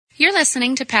You're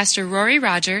listening to Pastor Rory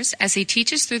Rogers as he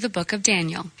teaches through the book of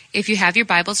Daniel. If you have your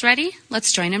Bibles ready,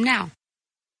 let's join him now.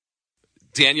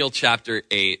 Daniel chapter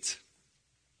 8.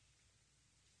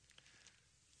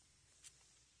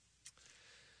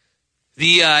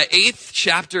 The eighth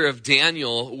chapter of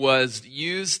Daniel was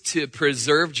used to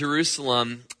preserve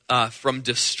Jerusalem from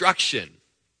destruction.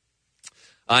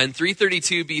 In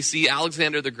 332 BC,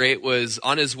 Alexander the Great was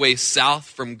on his way south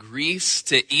from Greece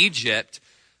to Egypt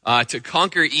to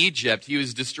conquer Egypt. He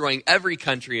was destroying every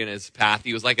country in his path.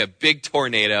 He was like a big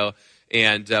tornado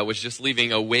and was just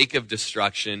leaving a wake of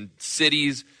destruction,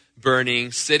 cities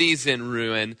burning, cities in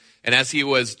ruin. And as he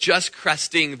was just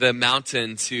cresting the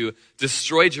mountain to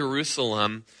destroy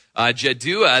Jerusalem,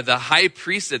 Jaddua, the high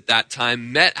priest at that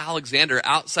time, met Alexander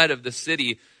outside of the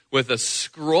city with a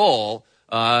scroll,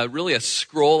 really a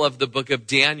scroll of the book of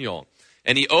Daniel.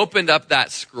 And he opened up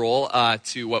that scroll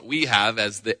to what we have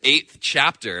as the 8th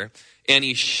chapter, and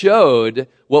he showed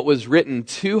what was written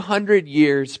 200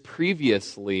 years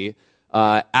previously.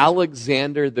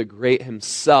 Alexander the Great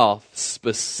himself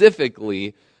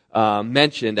specifically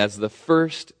mentioned as the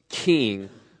first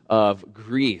king of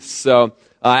Greece. So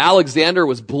Alexander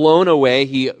was blown away.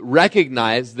 He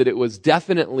recognized that it was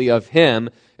definitely of him,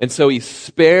 and so he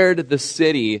spared the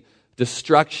city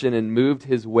destruction and moved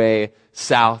his way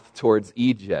south towards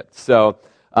Egypt. So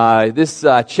this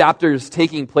chapter is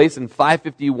taking place in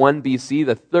 551 BC,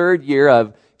 the third year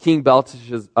of King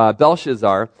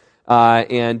Belshazzar.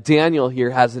 And Daniel here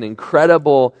has an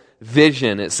incredible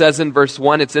vision. It says in verse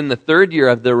 1, it's in the third year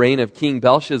of the reign of King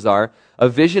Belshazzar, a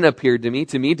vision appeared to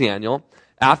me, Daniel,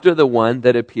 after the one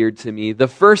that appeared to me the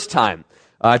first time.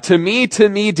 To me,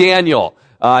 Daniel.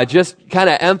 Just kind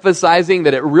of emphasizing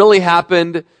that it really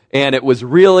happened and it was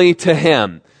really to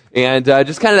him. And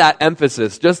just kind of that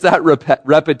emphasis, just that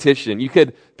repetition. You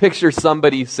could picture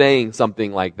somebody saying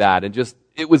something like that and just,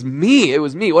 it was me.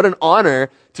 What an honor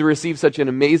to receive such an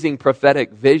amazing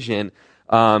prophetic vision.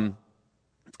 And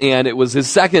it was his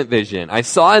second vision. I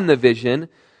saw in the vision,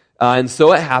 and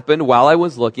so it happened while I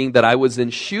was looking that I was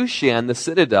in Shushan, the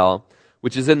citadel,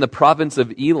 which is in the province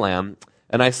of Elam.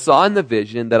 And I saw in the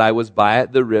vision that I was by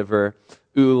the river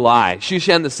Ulai.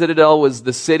 Shushan, the citadel, was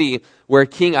the city where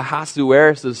King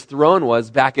Ahasuerus' throne was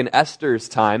back in Esther's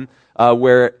time,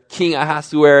 where King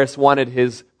Ahasuerus wanted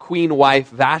his queen wife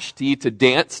Vashti to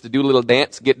dance, to do a little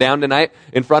dance, get down tonight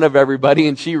in front of everybody,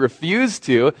 and she refused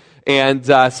to. And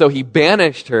so he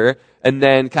banished her, and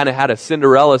then kind of had a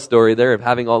Cinderella story there of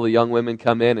having all the young women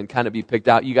come in and kind of be picked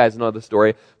out. You guys know the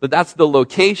story. But that's the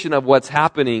location of what's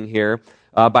happening here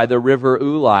by the river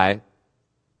Ulai.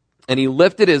 And he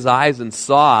lifted his eyes and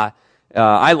saw,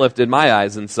 I lifted my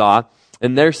eyes and saw,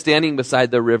 and there standing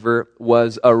beside the river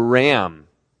was a ram.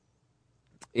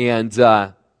 And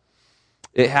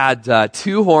it had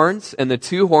 2 horns, and the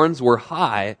 2 horns were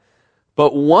high,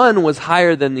 but one was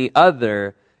higher than the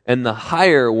other, and the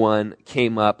higher one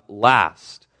came up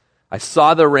last. I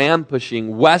saw the ram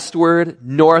pushing westward,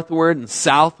 northward, and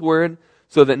southward,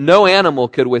 so that no animal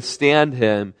could withstand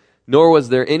him, nor was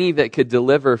there any that could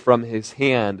deliver from his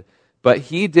hand. But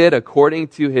he did according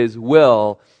to his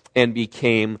will and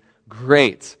became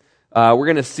great. We're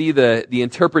going to see the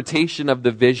interpretation of the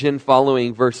vision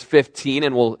following verse 15,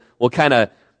 and we'll kind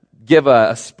of give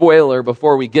a spoiler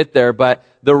before we get there. But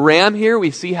the ram here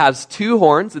we see has 2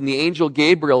 horns, and the angel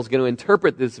Gabriel is going to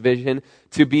interpret this vision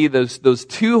to be those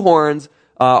 2 horns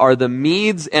are the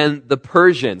Medes and the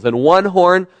Persians. And one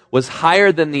horn was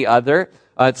higher than the other.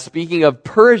 Speaking of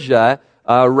Persia,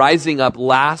 rising up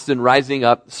last and rising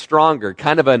up stronger.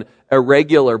 Kind of an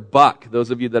irregular buck. Those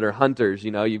of you that are hunters,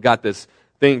 you've got this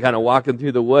thing kind of walking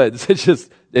through the woods.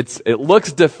 It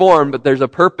looks deformed, but there's a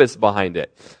purpose behind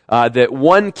it. That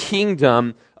one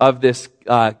kingdom of this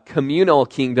communal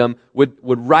kingdom would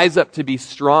rise up to be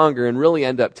stronger and really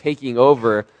end up taking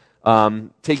over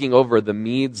the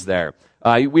Medes there.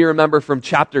 We remember from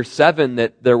chapter 7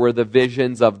 that there were the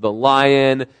visions of the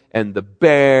lion and the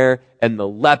bear and the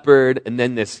leopard, and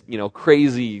then this,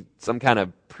 crazy, some kind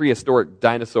of prehistoric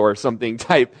dinosaur or something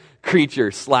type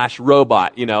creature /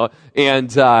 robot,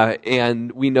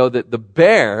 and we know that the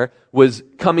bear was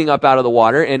coming up out of the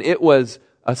water, and it was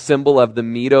a symbol of the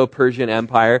Medo-Persian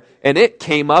Empire, and it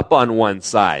came up on one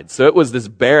side. So it was this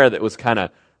bear that was kind of,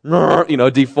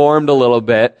 deformed a little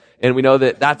bit, and we know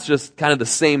that that's just kind of the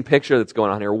same picture that's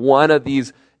going on here. One of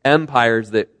these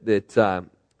empires that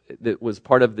was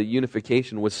part of the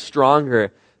unification was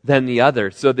stronger than the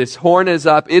other. So this horn is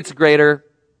up, it's greater,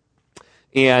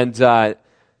 and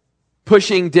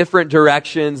pushing different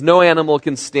directions. No animal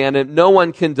can stand it. No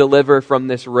one can deliver from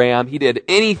this ram. He did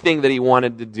anything that he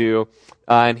wanted to do,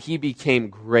 and he became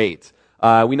great.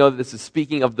 We know that this is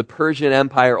speaking of the Persian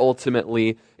Empire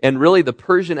ultimately, and really the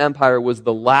Persian Empire was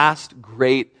the last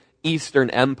great Eastern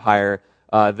empire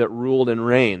that ruled and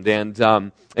reigned.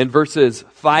 And in verses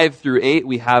 5 through 8,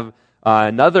 we have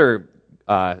another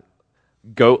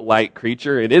goat-like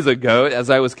creature. It is a goat. As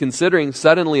I was considering,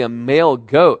 suddenly a male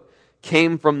goat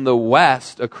came from the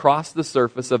west across the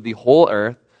surface of the whole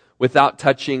earth without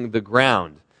touching the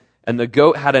ground. And the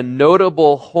goat had a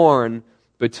notable horn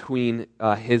between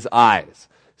his eyes.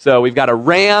 So we've got a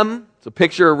ram. So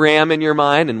picture a ram in your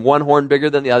mind, and one horn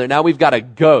bigger than the other. Now we've got a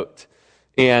goat.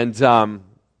 And,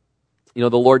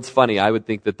 the Lord's funny. I would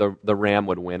think that the ram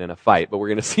would win in a fight, but we're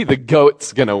going to see the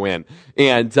goat's going to win.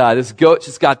 And this goat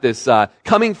just got this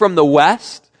coming from the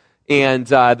west. And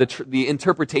the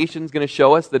interpretation is going to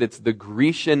show us that it's the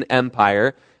Grecian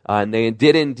Empire, and they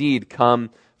did indeed come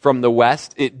from the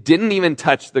west. It didn't even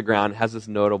touch the ground. It has this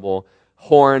notable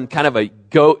horn, kind of a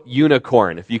goat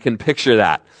unicorn, if you can picture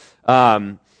that.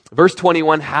 Verse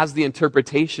 21 has the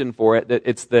interpretation for it that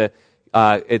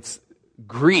it's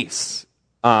Greece.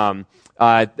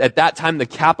 At that time, the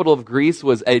capital of Greece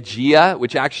was Aegea,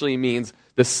 which actually means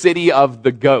the city of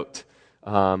the goat.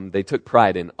 They took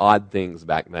pride in odd things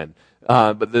back then.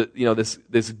 But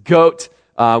this goat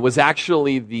was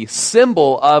actually the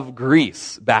symbol of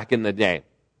Greece back in the day.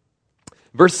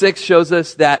 Verse 6 shows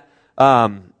us that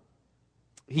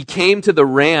he came to the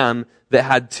ram that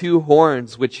had two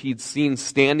horns, which he'd seen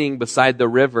standing beside the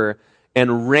river,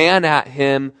 and ran at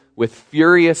him with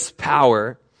furious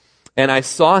power. And I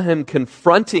saw him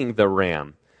confronting the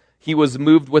ram. He was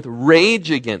moved with rage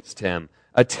against him,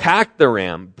 attacked the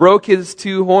ram, broke his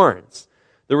two horns.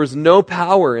 There was no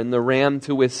power in the ram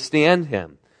to withstand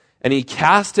him. And he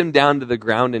cast him down to the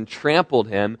ground and trampled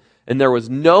him, and there was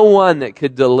no one that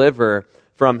could deliver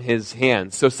from his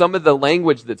hands. So some of the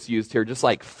language that's used here, just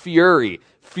like fury,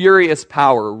 furious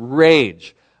power,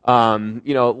 rage.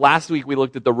 Last week we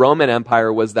looked at the Roman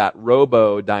Empire was that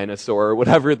robo-dinosaur or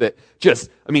whatever that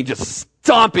just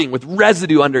stomping with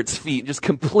residue under its feet, just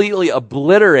completely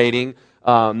obliterating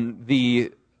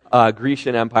the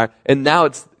Grecian Empire. And now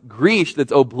it's Greece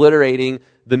that's obliterating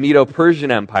the Medo-Persian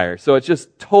Empire. So it's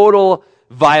just total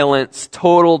violence,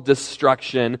 total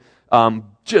destruction,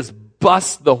 just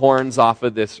busts the horns off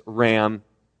of this ram,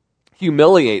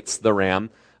 humiliates the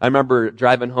ram. I remember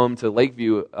driving home to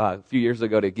Lakeview a few years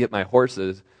ago to get my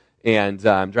horses, and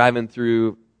I'm driving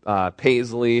through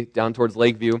Paisley down towards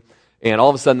Lakeview, and all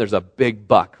of a sudden there's a big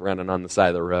buck running on the side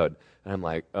of the road. And I'm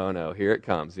like, oh no, here it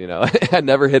comes, I'd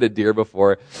never hit a deer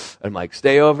before. I'm like,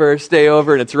 stay over,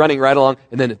 and it's running right along,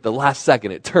 and then at the last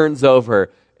second it turns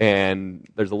over, and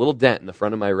there's a little dent in the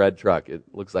front of my red truck. It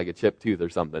looks like a chipped tooth or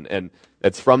something, and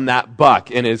it's from that buck,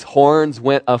 and his horns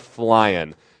went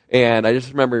a-flying. And I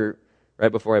just remember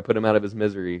right before I put him out of his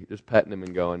misery, just petting him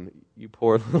and going, you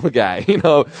poor little guy,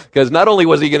 because not only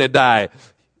was he going to die,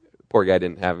 poor guy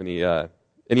didn't have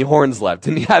any horns left,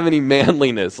 didn't have any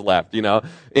manliness left,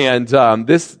 And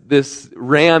this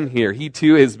ram here, he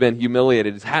too has been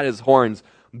humiliated. He's had his horns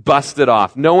busted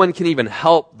off. No one can even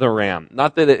help the ram.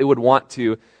 Not that it would want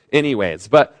to anyways.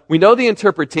 But we know the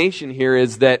interpretation here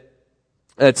is that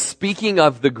it's speaking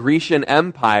of the Grecian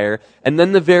Empire, and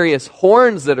then the various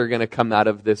horns that are going to come out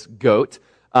of this goat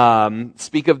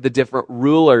speak of the different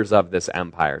rulers of this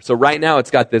empire. So right now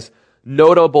it's got this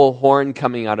notable horn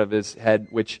coming out of his head,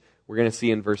 which we're going to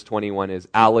see in verse 21 is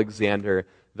Alexander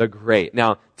the Great.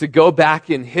 Now, to go back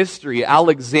in history,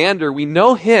 Alexander, we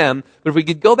know him, but if we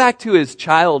could go back to his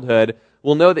childhood,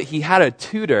 we'll know that he had a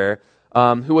tutor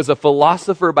who was a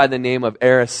philosopher by the name of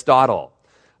Aristotle.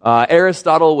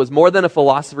 Aristotle was more than a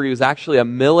philosopher. He was actually a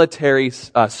military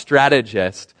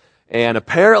strategist. And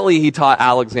apparently he taught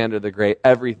Alexander the Great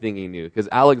everything he knew, because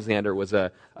Alexander was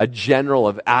a general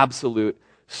of absolute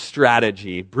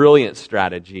strategy, brilliant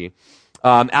strategy.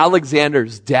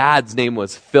 Alexander's dad's name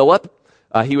was Philip.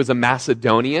 He was a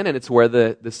Macedonian, and it's where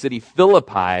the city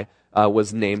Philippi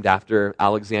was named after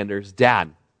Alexander's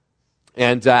dad.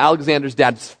 And Alexander's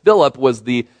dad, Philip, was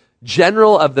the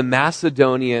general of the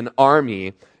Macedonian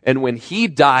army. And when he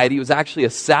died, he was actually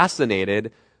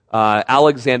assassinated.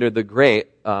 Alexander the Great,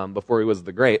 before he was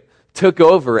the Great, took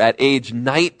over at age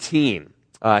 19.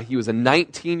 He was a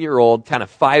 19-year-old kind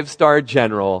of 5-star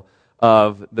general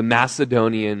of the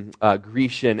Macedonian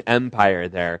Grecian Empire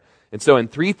there. And so in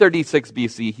 336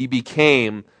 BC, he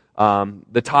became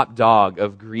the top dog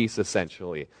of Greece,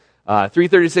 essentially.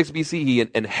 336 BC, he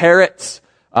inherits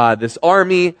this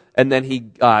army, and then he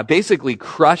basically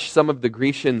crushed some of the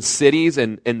Grecian cities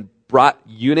and brought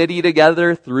unity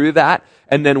together through that,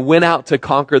 and then went out to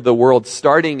conquer the world,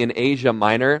 starting in Asia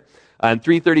Minor. In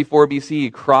 334 BC, he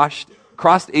crushed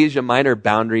crossed Asia Minor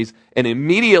boundaries and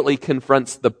immediately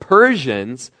confronts the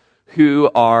Persians,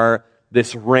 who are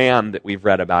this ram that we've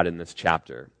read about in this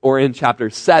chapter. Or in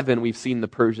chapter 7, we've seen the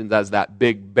Persians as that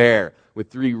big bear with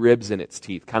 3 ribs in its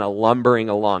teeth, kind of lumbering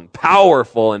along,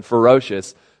 powerful and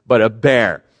ferocious, but a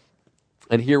bear.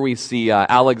 And here we see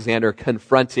Alexander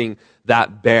confronting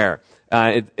that bear.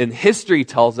 And history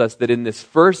tells us that in this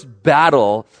first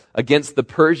battle against the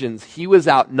Persians, he was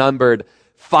outnumbered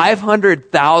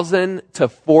 500,000 to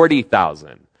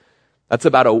 40,000. That's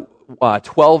about a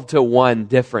 12 to 1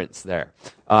 difference there.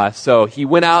 So he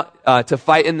went out to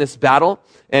fight in this battle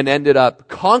and ended up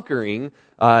conquering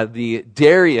the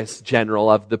Darius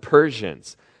general of the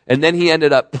Persians. And then he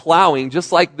ended up plowing,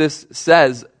 just like this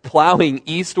says, plowing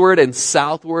eastward and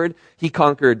southward. He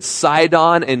conquered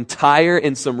Sidon and Tyre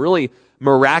in some really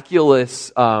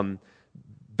miraculous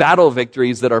battle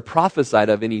victories that are prophesied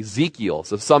of in Ezekiel.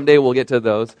 So someday we'll get to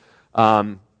those.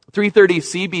 330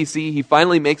 CBC, he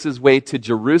finally makes his way to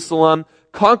Jerusalem,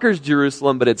 conquers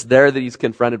Jerusalem, but it's there that he's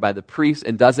confronted by the priests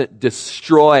and doesn't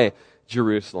destroy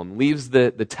Jerusalem, leaves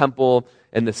the temple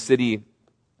and the city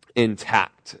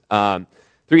intact.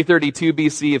 332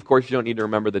 BC, of course, you don't need to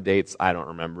remember the dates. I don't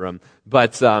remember them.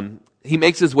 But he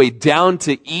makes his way down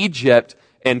to Egypt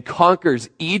and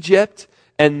conquers Egypt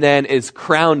and then is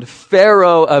crowned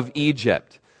Pharaoh of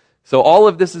Egypt. So all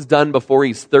of this is done before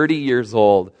he's 30 years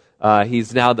old.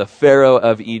 He's now the Pharaoh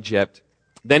of Egypt.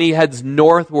 Then he heads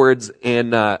northwards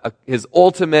in his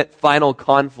ultimate final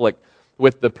conflict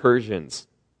with the Persians.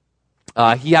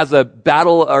 He has a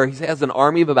battle, or he has an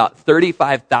army of about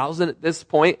 35,000 at this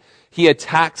point. He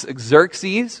attacks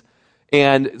Xerxes,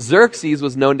 and Xerxes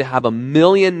was known to have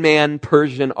 1,000,000-man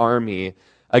Persian army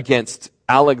against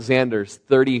Alexander's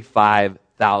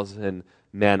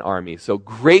 35,000-man army. So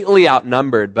greatly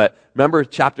outnumbered, but remember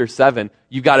chapter 7,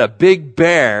 you've got a big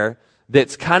bear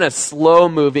that's kind of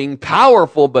slow-moving,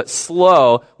 powerful but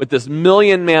slow, with this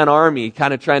 1,000,000-man army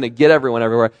kind of trying to get everyone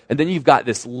everywhere. And then you've got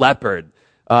this leopard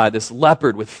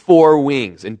with 4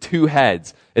 wings and 2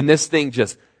 heads. And this thing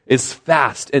just is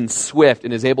fast and swift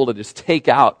and is able to just take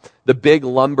out the big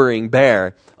lumbering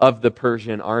bear of the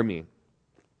Persian army.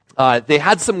 They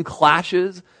had some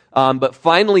clashes, but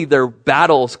finally their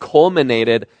battles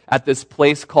culminated at this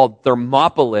place called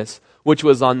Thermopylae, which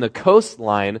was on the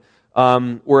coastline,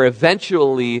 where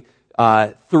eventually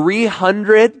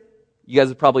 300, you guys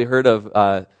have probably heard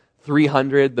of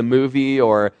 300, the movie,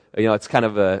 or it's kind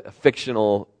of a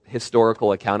fictional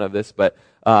historical account of this, but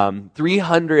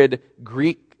 300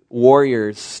 Greek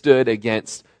warriors stood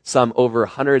against some over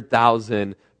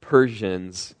 100,000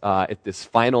 Persians at this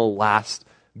final last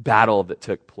battle that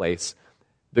took place.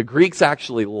 The Greeks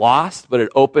actually lost, but it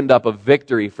opened up a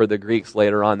victory for the Greeks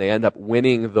later on. They end up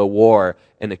winning the war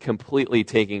and completely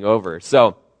taking over.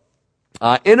 So,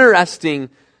 interesting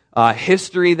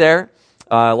history there.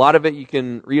 A lot of it you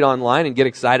can read online and get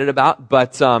excited about,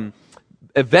 but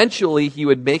eventually he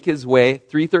would make his way,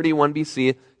 331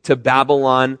 BC, to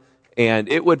Babylon, and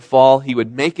it would fall. He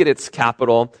would make it its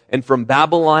capital, and from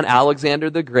Babylon, Alexander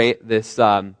the Great, this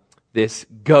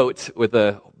goat with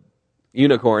a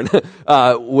unicorn,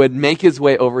 would make his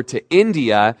way over to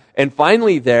India, and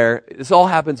finally this all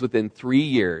happens within 3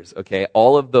 years, okay?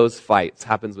 All of those fights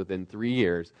happens within 3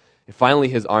 years, and finally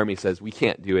his army says, we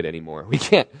can't do it anymore. We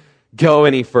can't go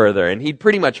any further, and he'd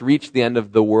pretty much reached the end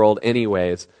of the world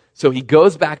anyways, so he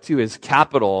goes back to his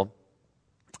capital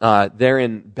there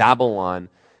in Babylon,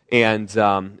 and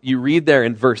you read there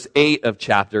in verse 8 of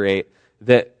chapter 8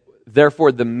 that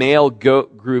therefore the male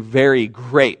goat grew very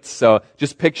great. So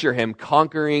just picture him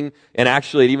conquering, and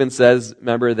actually it even says,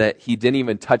 remember, that he didn't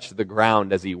even touch the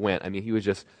ground as he went. I mean, he was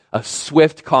just a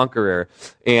swift conqueror.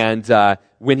 And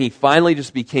when he finally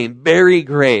just became very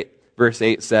great, verse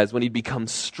 8 says, when he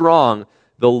becomes strong,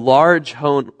 the large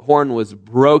horn was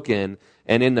broken,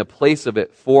 and in the place of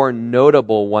it 4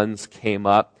 notable ones came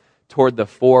up toward the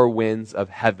 4 winds of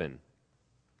heaven.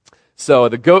 So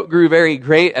the goat grew very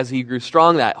great as he grew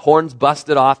strong. That horn's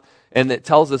busted off, and it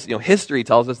tells us, history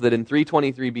tells us that in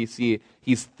 323 BC,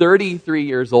 he's 33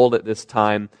 years old at this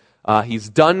time. He's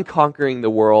done conquering the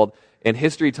world, and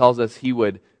history tells us he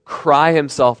would cry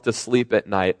himself to sleep at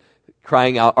night,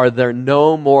 crying out, "Are there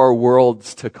no more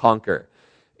worlds to conquer?"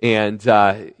 And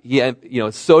he,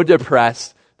 so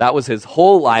depressed. That was his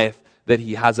whole life, that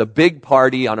he has a big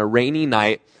party on a rainy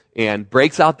night and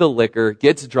breaks out the liquor,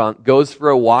 gets drunk, goes for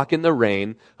a walk in the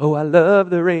rain. Oh, I love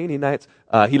the rainy nights.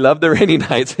 He loved the rainy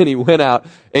nights, and he went out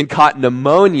and caught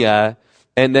pneumonia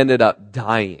and ended up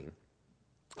dying.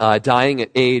 Dying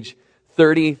at age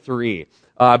 33.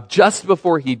 Just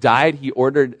before he died, he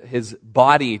ordered his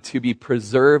body to be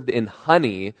preserved in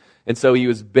honey And so he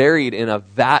was buried in a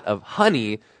vat of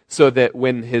honey so that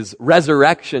when his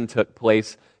resurrection took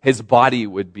place, his body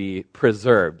would be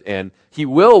preserved. And he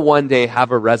will one day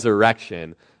have a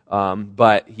resurrection,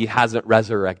 but he hasn't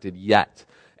resurrected yet.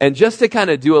 And just to kind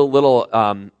of do a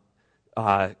little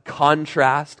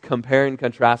contrast, compare and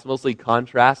contrast, mostly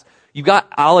contrast, you've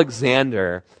got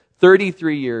Alexander,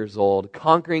 33 years old,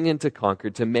 conquering and to conquer,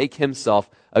 to make himself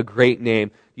a great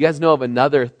name. You guys know of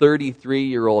another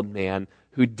 33-year-old man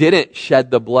who didn't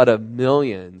shed the blood of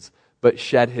millions, but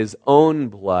shed his own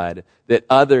blood that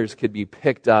others could be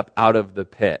picked up out of the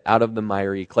pit, out of the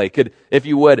miry clay, could, if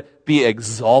you would, be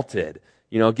exalted,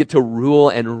 get to rule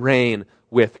and reign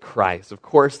with Christ. Of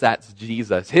course, that's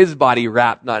Jesus. His body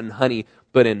wrapped not in honey,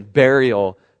 but in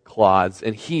burial cloths,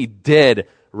 and he did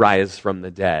rise from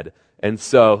the dead. And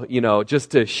so,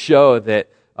 just to show that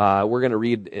we're going to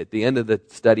read at the end of the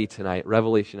study tonight,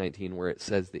 Revelation 19, where it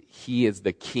says that he is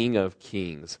the King of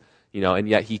Kings, and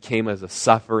yet he came as a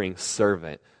suffering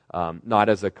servant, not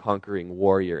as a conquering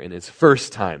warrior in his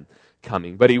first time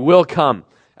coming. But he will come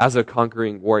as a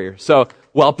conquering warrior. So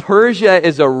while Persia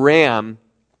is a ram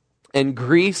and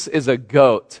Greece is a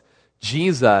goat,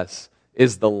 Jesus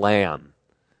is the lamb.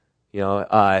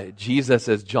 Jesus,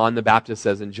 as John the Baptist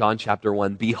says in John chapter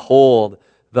 1, "Behold,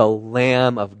 the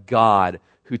Lamb of God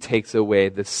who takes away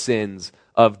the sins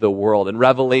of the world." In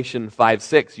Revelation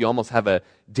 5:6, you almost have a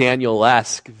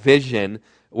Daniel-esque vision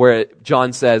where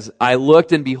John says, "I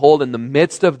looked, and behold, in the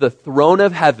midst of the throne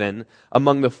of heaven,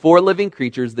 among the four living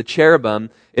creatures, the cherubim,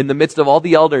 in the midst of all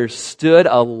the elders, stood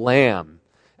a lamb,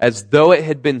 as though it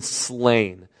had been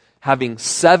slain, having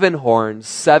 7 horns,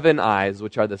 7 eyes,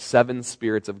 which are the 7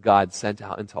 spirits of God sent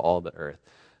out into all the earth."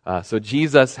 So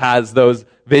Jesus has those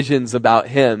visions about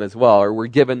him as well, or we're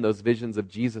given those visions of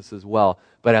Jesus as well,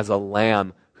 but as a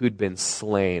lamb who'd been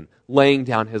slain, laying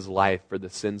down his life for the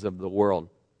sins of the world.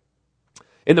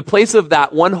 In the place of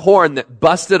that one horn that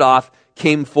busted off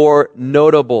came 4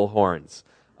 notable horns.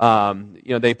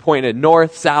 They pointed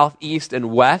north, south, east,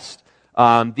 and west.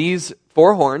 These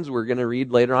 4 horns, we're going to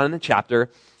read later on in the chapter,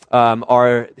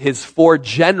 are his 4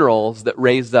 generals that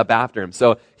raised up after him.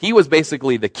 So he was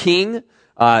basically the king,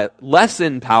 less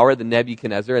in power than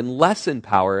Nebuchadnezzar, and less in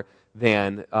power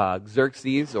than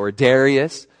Xerxes or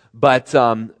Darius, but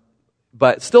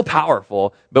still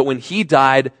powerful. But when he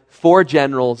died, 4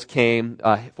 generals came,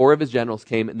 4 of his generals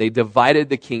came, and they divided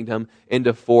the kingdom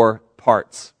into 4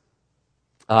 parts.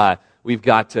 We've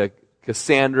got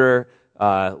Cassander,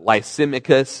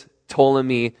 Lysimachus,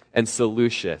 Ptolemy, and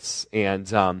Seleucus. And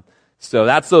so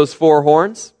that's those 4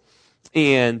 horns.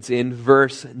 And in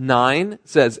verse 9, it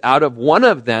says, "Out of one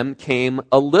of them came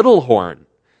a little horn,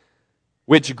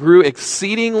 which grew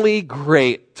exceedingly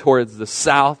great towards the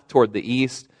south, toward the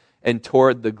east, and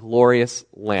toward the glorious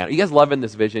land." Are you guys loving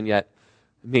this vision yet?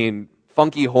 I mean,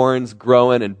 funky horns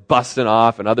growing and busting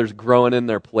off, and others growing in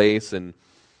their place, and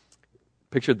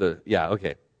picture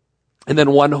okay. And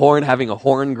then one horn having a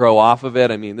horn grow off of it.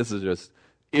 I mean, this is just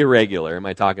irregular. Am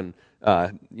I talking,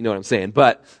 you know what I'm saying?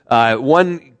 But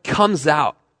one comes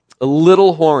out, a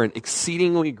little horn,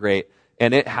 exceedingly great,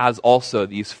 and it has also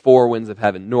these 4 winds of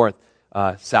heaven, north,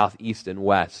 south, east, and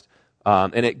west.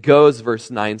 And it goes, verse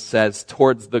 9 says,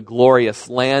 towards the glorious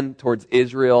land, towards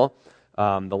Israel,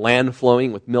 the land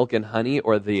flowing with milk and honey,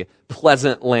 or the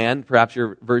pleasant land, perhaps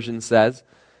your version says.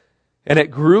 And it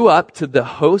grew up to the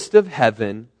host of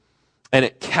heaven, and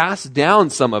it cast down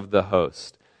some of the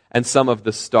host and some of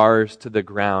the stars to the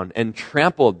ground and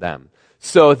trampled them.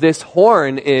 So this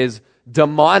horn is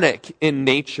demonic in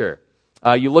nature.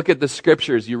 You look at the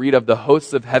scriptures, you read of the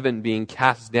hosts of heaven being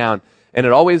cast down, and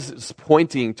it always is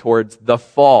pointing towards the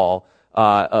fall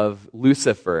of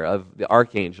Lucifer, of the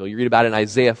archangel. You read about it in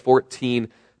Isaiah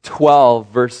 14:12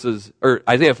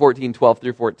 Isaiah 14:12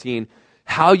 through 14.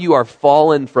 "How you are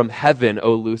fallen from heaven,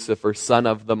 O Lucifer, son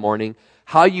of the morning.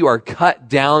 How you are cut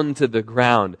down to the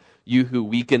ground, you who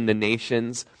weaken the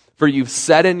nations. For you've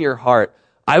said in your heart,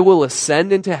 I will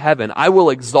ascend into heaven. I will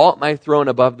exalt my throne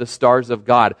above the stars of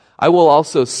God. I will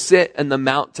also sit in the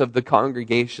mount of the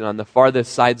congregation on the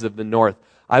farthest sides of the north.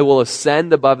 I will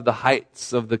ascend above the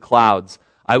heights of the clouds.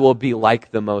 I will be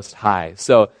like the Most High."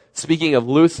 So speaking of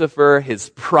Lucifer, his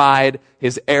pride,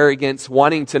 his arrogance,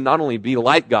 wanting to not only be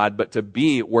like God, but to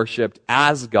be worshipped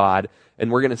as God.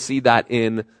 And we're going to see that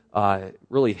in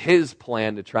really his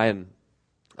plan to try and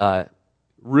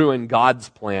ruin God's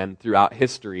plan throughout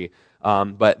history.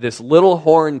 But this little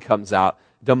horn comes out,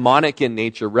 demonic in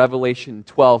nature. Revelation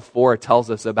 12:4 tells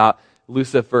us about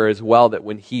Lucifer as well, that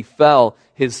when he fell,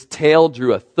 his tail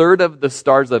drew 1/3 of the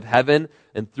stars of heaven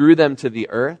and threw them to the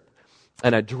earth.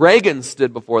 And a dragon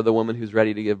stood before the woman who's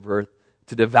ready to give birth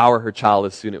to devour her child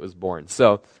as soon as it was born.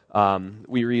 So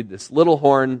we read this little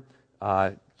horn,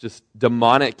 just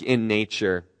demonic in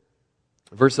nature.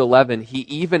 Verse 11, he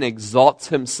even exalts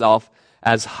himself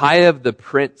as high of the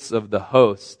prince of the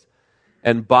host,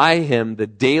 and by him the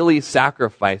daily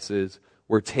sacrifices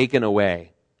were taken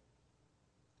away,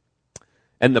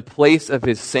 and the place of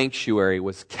his sanctuary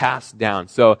was cast down.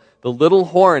 So the little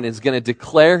horn is going to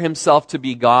declare himself to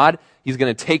be God. He's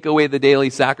going to take away the daily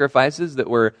sacrifices that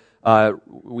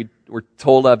we were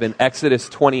told of in Exodus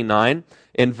 29.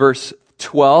 In verse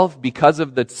 12, because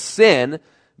of the sin,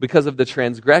 because of the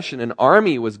transgression, an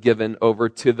army was given over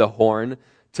to the horn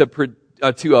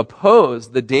to oppose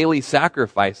the daily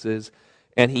sacrifices,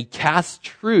 and he cast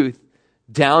truth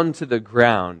down to the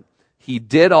ground. He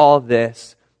did all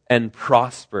this and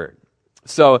prospered.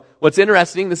 So what's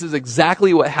interesting, this is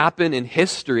exactly what happened in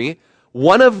history.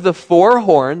 One of the four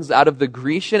horns out of the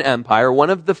Grecian Empire, one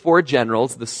of the four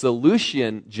generals, the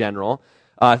Seleucian general,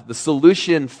 the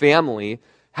Seleucian family,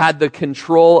 had the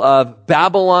control of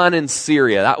Babylon and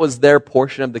Syria. That was their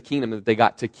portion of the kingdom that they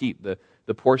got to keep, the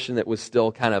portion that was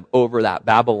still kind of over that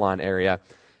Babylon area.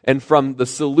 And from the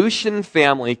Seleucian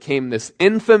family came this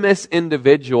infamous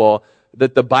individual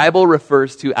that the Bible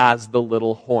refers to as the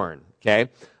little horn. Okay,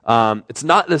 it's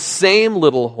not the same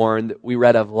little horn that we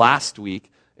read of last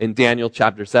week in Daniel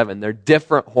chapter 7. They're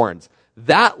different horns.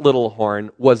 That little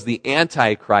horn was the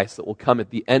Antichrist that will come at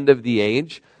the end of the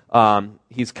age.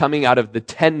 He's coming out of the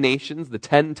 10 nations, the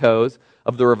 10 toes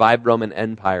of the revived Roman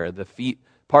Empire, the feet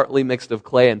partly mixed of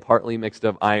clay and partly mixed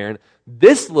of iron.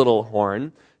 This little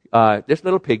horn, this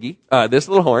little piggy, this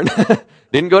little horn,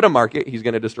 didn't go to market. He's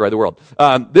going to destroy the world.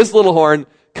 This little horn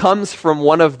comes from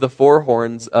one of the four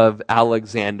horns of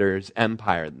Alexander's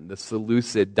empire, the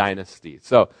Seleucid dynasty.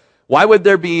 So why would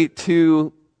there be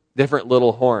two different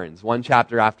little horns, one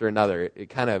chapter after another? It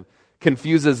kind of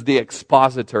confuses the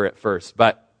expositor at first,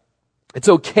 but it's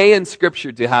okay in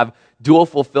Scripture to have dual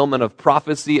fulfillment of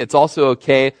prophecy. It's also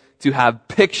okay to have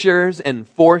pictures and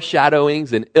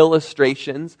foreshadowings and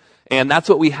illustrations, and that's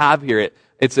what we have here.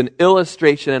 It's an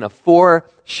illustration and a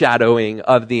foreshadowing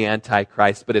of the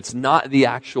Antichrist, but it's not the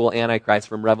actual Antichrist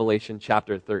from Revelation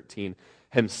chapter 13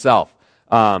 himself.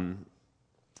 The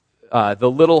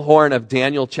little horn of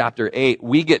Daniel chapter 8,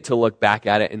 we get to look back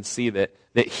at it and see that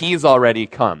he's already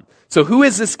come. So who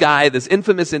is this guy, this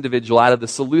infamous individual out of the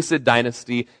Seleucid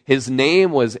dynasty? His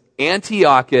name was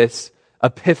Antiochus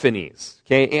Epiphanes.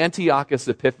 Okay, Antiochus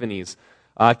Epiphanes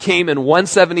came in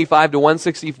 175 to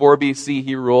 164 BC.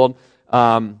 He ruled,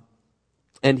 and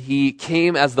he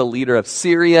came as the leader of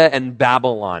Syria and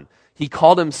Babylon. He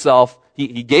called himself,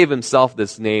 he gave himself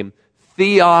this name,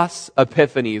 Theos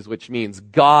Epiphanes, which means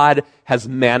God has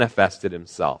manifested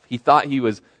himself. He thought he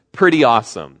was pretty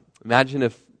awesome. Imagine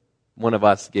if one of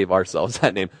us gave ourselves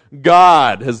that name.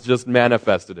 God has just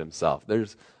manifested himself.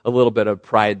 There's a little bit of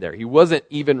pride there. He wasn't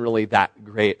even really that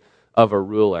great of a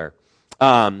ruler.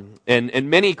 And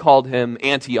many called him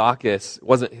Antiochus. It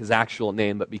wasn't his actual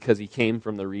name, but because he came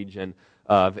from the region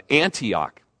of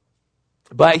Antioch.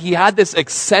 But he had this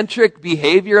eccentric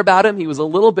behavior about him. He was a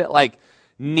little bit like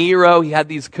Nero. He had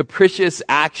these capricious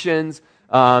actions,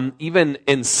 even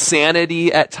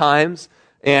insanity at times.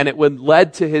 And it would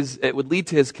lead to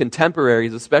his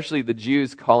contemporaries, especially the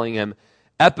Jews, calling him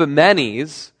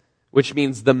Epimenes, which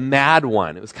means the mad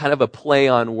one. It was kind of a play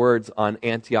on words on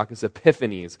Antiochus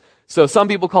Epiphanes. So some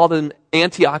people called him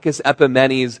Antiochus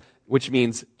Epimenes, which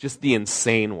means just the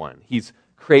insane one. He's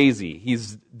crazy.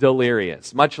 He's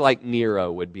delirious, much like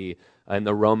Nero would be in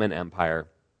the Roman Empire.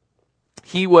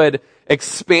 He would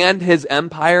expand his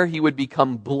empire. He would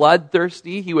become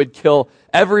bloodthirsty. He would kill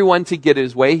everyone to get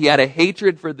his way. He had a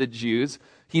hatred for the Jews.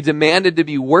 He demanded to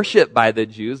be worshipped by the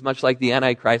Jews, much like the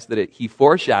Antichrist that he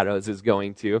foreshadows is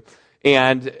going to.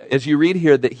 And as you read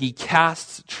here that he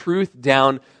casts truth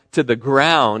down to the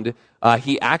ground,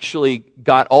 he actually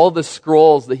got all the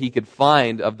scrolls that he could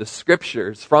find of the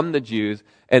scriptures from the Jews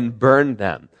and burned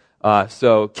them.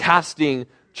 So casting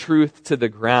truth to the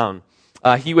ground.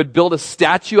 He would build a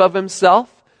statue of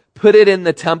himself, put it in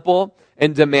the temple,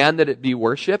 and demand that it be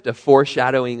worshipped, a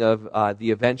foreshadowing of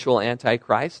the eventual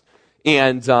Antichrist.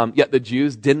 And yet the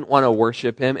Jews didn't want to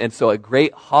worship him, and so a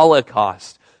great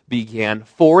Holocaust began.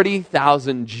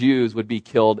 40,000 Jews would be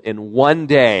killed in one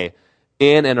day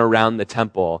in and around the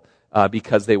temple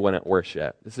because they wouldn't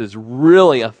worship. This is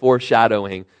really a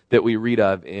foreshadowing that we read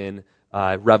of in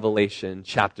Revelation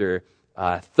chapter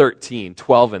 13,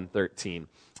 12 and 13.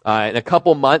 In a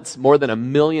couple months, more than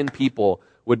 1 million people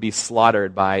would be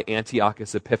slaughtered by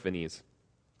Antiochus Epiphanes.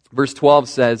 Verse 12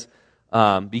 says,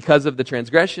 because of the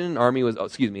transgression,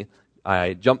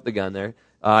 I jumped the gun there.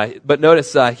 But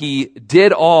notice he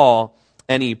did all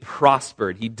and he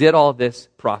prospered. He did all this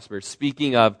prosper.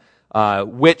 Speaking of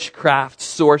witchcraft,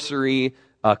 sorcery,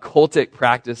 cultic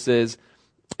practices,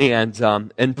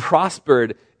 and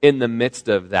prospered in the midst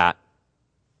of that.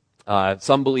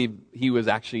 Some believe he was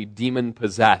actually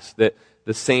demon-possessed, that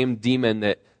the same demon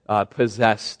that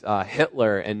possessed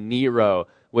Hitler and Nero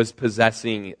was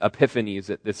possessing Epiphanes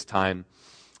at this time.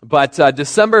 But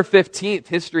December 15th,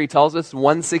 history tells us,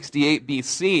 168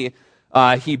 BC,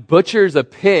 he butchers a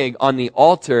pig on the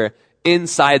altar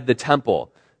inside the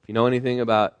temple. If you know anything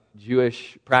about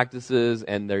Jewish practices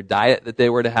and their diet that they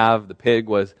were to have, the pig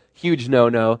was huge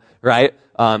no-no, right?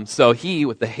 So he,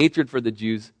 with the hatred for the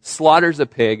Jews, slaughters a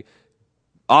pig,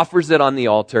 offers it on the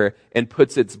altar, and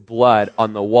puts its blood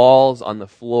on the walls, on the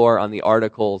floor, on the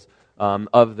articles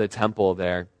of the temple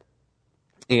there.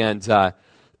 And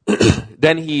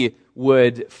then he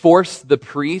would force the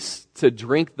priests to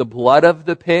drink the blood of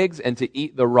the pigs and to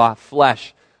eat the raw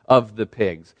flesh of the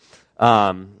pigs.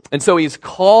 And so he's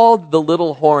called the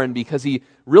little horn because he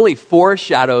really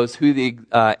foreshadows who the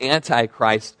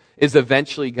Antichrist is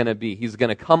eventually going to be. He's going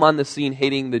to come on the scene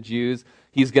hating the Jews.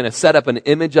 He's going to set up an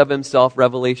image of himself,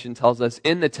 Revelation tells us,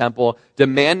 in the temple,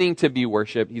 demanding to be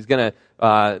worshipped. He's going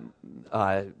to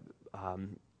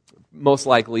most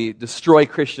likely destroy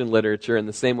Christian literature in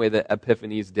the same way that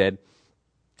Epiphanes did.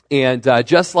 And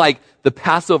just like the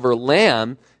Passover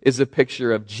lamb is a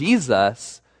picture of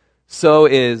Jesus, so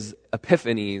is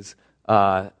Epiphanes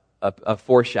a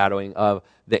foreshadowing of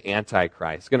the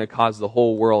Antichrist. It's going to cause the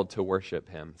whole world to worship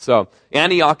him. So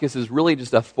Antiochus is really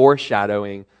just a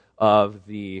foreshadowing of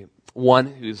the one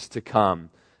who's to come.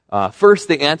 First,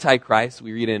 the Antichrist,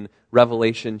 we read in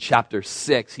Revelation chapter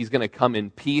 6, he's going to come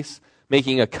in peace,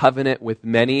 making a covenant with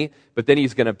many, but then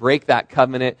he's going to break that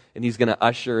covenant, and he's going to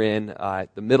usher in,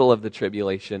 at the middle of the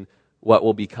tribulation, what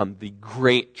will become the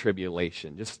Great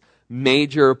Tribulation, just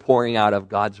major pouring out of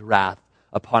God's wrath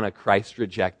upon a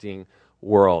Christ-rejecting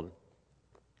world.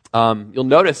 You'll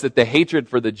notice that the hatred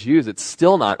for the Jews, it's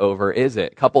still not over, is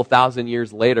it? A couple thousand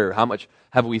years later, how much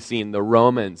have we seen? The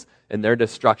Romans and their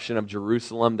destruction of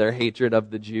Jerusalem, their hatred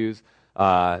of the Jews,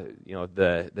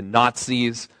 the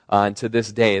Nazis, and to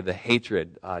this day, the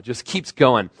hatred just keeps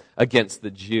going against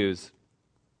the Jews.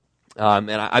 And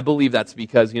I believe that's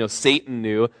because, Satan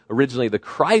knew originally the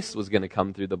Christ was going to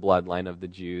come through the bloodline of the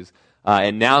Jews.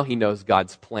 And now he knows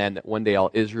God's plan that one day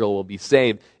all Israel will be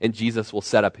saved and Jesus will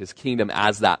set up his kingdom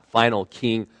as that final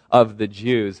king of the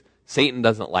Jews. Satan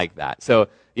doesn't like that. So,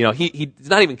 he's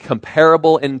not even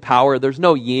comparable in power. There's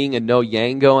no yin and no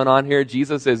yang going on here.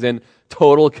 Jesus is in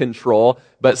total control,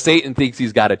 but Satan thinks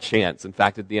he's got a chance. In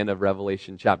fact, at the end of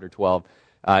Revelation chapter 12,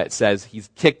 it says he's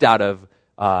kicked out of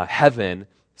heaven,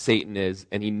 Satan is,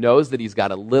 and he knows that he's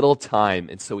got a little time,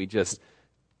 and so he just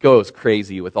goes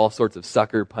crazy with all sorts of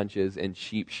sucker punches and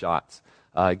cheap shots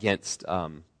against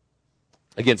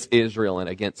Israel and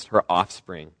against her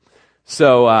offspring.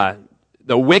 So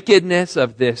the wickedness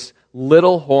of this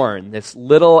little horn, this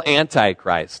little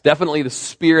Antichrist, definitely the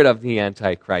spirit of the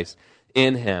Antichrist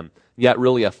in him, yet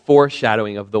really a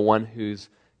foreshadowing of the one who's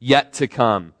yet to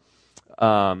come.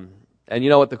 And you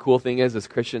know what the cool thing is? As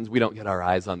Christians, we don't get our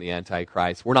eyes on the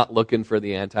Antichrist. We're not looking for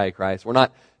the Antichrist. We're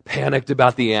not panicked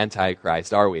about the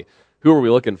Antichrist, are we? Who are we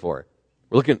looking for?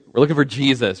 We're looking for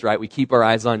Jesus, right? We keep our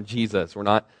eyes on Jesus. We're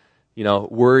not,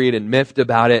 worried and miffed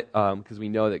about it because we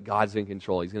know that God's in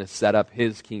control. He's going to set up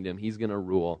his kingdom. He's going to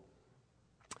rule.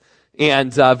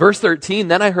 And verse 13,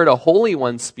 then I heard a holy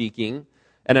one speaking,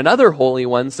 and another holy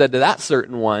one said to that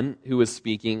certain one who was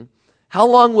speaking, how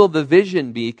long will the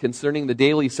vision be concerning the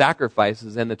daily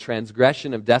sacrifices and the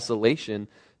transgression of desolation,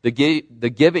 the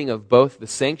giving of both the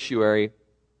sanctuary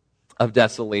of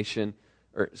desolation,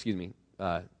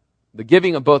 the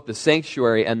giving of both the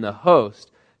sanctuary and the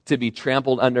host to be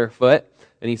trampled underfoot?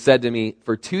 And he said to me,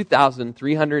 for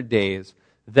 2,300 days,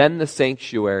 then the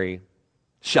sanctuary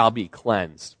shall be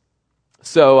cleansed.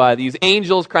 So these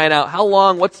angels crying out, how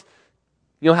long?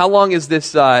 How long is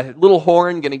this little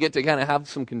horn going to get to kind of have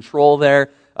some control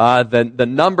there? The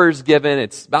numbers given,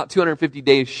 it's about 250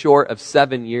 days short of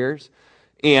 7 years.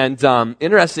 And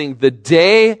interesting, the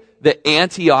day that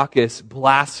Antiochus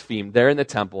blasphemed there in the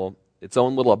temple, its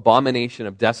own little abomination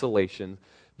of desolation,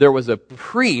 there was a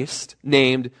priest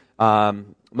named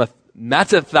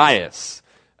Mattathias.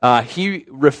 He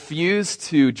refused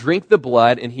to drink the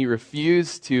blood and he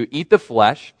refused to eat the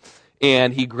flesh.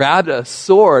 And he grabbed a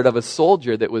sword of a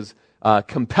soldier that was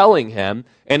compelling him,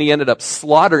 and he ended up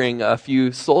slaughtering a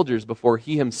few soldiers before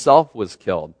he himself was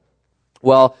killed.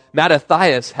 Well,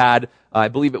 Mattathias had, I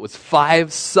believe it was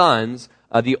 5 sons,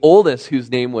 the oldest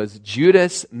whose name was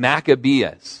Judas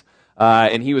Maccabeus.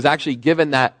 And he was actually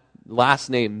given that last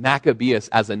name, Maccabeus,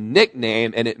 as a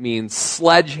nickname, and it means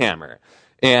sledgehammer.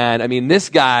 And I mean, this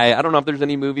guy, I don't know if there's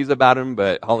any movies about him,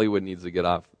 but Hollywood needs to get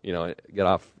off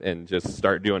and just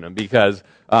start doing them, because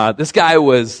this guy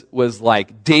was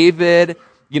like David.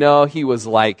 He was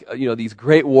like, these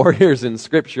great warriors in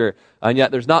Scripture, and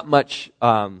yet there's not much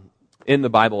in the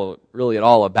Bible really at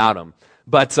all about him.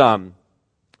 But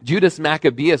Judas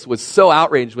Maccabeus was so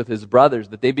outraged with his brothers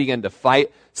that they began to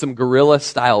fight some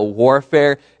guerrilla-style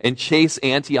warfare and chase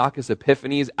Antiochus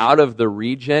Epiphanes out of the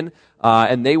region,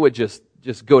 and they would just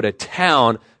go to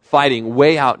town, fighting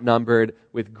way outnumbered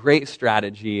with great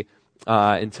strategy,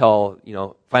 until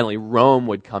finally Rome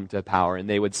would come to power, and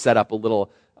they would set up a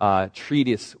little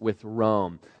treatise with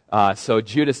Rome. So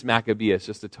Judas Maccabeus,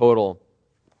 just a total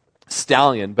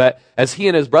stallion. But as he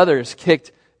and his brothers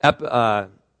kicked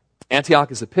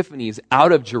Antiochus Epiphanes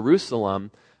out of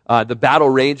Jerusalem, the battle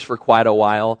raged for quite a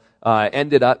while,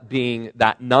 ended up being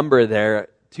that number there,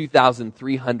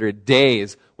 2,300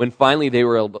 days, when finally they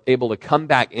were able to come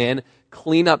back in,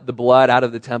 clean up the blood out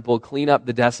of the temple, clean up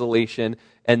the desolation,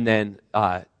 and then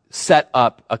set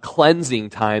up a cleansing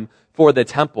time for the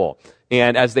temple.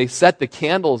 And as they set the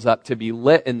candles up to be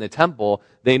lit in the temple,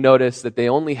 they noticed that they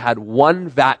only had one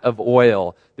vat of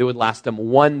oil that would last them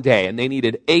 1 day, and they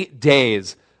needed 8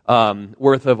 days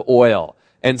worth of oil.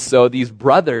 And so these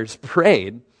brothers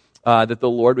prayed that the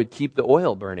Lord would keep the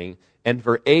oil burning, and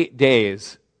for 8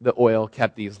 days the oil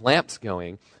kept these lamps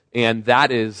going. And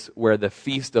that is where the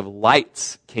Feast of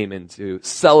Lights came in, to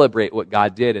celebrate what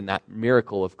God did in that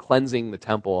miracle of cleansing the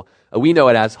temple. We know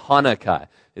it as Hanukkah.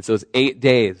 It's those 8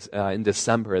 days in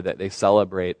December that they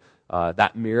celebrate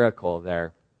that miracle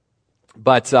there.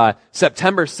 But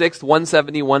September 6th,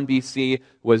 171 BC,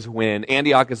 was when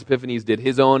Antiochus Epiphanes did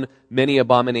his own mini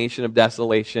abomination of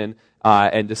desolation.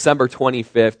 And December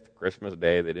 25th, Christmas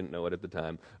Day, they didn't know it at the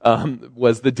time,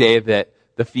 was the day that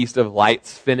the Feast of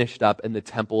Lights finished up and the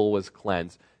temple was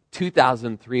cleansed.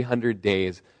 2,300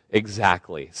 days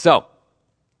exactly. So,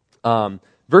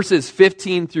 verses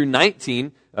 15 through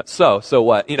 19, so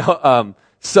what?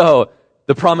 So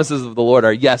the promises of the Lord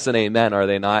are yes and amen, are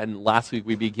they not? And last week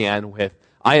we began with,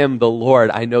 I am the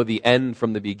Lord, I know the end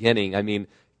from the beginning. I mean,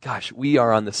 gosh, we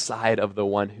are on the side of the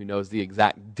one who knows the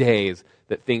exact days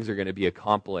that things are going to be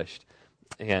accomplished.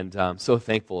 And I'm so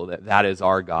thankful that that is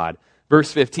our God.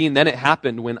 Verse 15, then it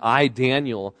happened when I,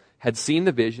 Daniel, had seen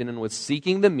the vision and was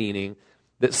seeking the meaning,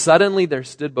 that suddenly there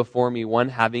stood before me one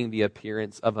having the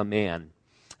appearance of a man.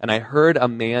 And I heard a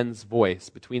man's voice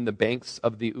between the banks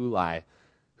of the Ulai,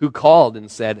 who called and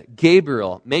said,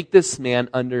 Gabriel, make this man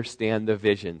understand the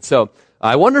vision. So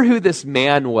I wonder who this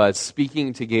man was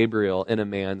speaking to Gabriel in a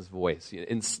man's voice.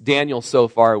 In Daniel so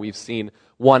far, we've seen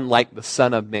one like the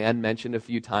Son of Man mentioned a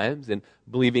few times, and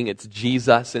believing it's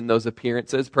Jesus in those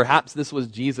appearances. Perhaps this was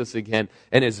Jesus again,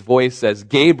 and his voice says,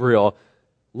 Gabriel,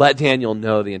 let Daniel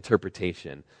know the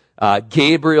interpretation.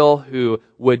 Gabriel, who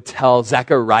would tell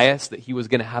Zacharias that he was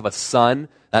going to have a son,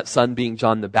 that son being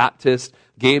John the Baptist.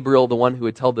 Gabriel, the one who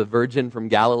would tell the virgin from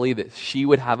Galilee that she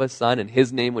would have a son and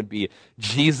his name would be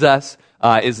Jesus,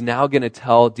 is now going to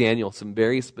tell Daniel some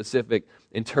very specific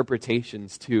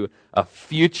interpretations to a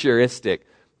futuristic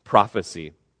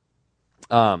prophecy.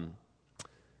 And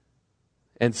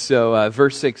so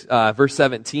verse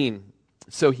 17,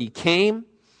 so he came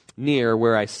near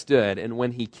where I stood, and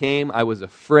when he came, I was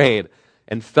afraid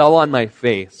and fell on my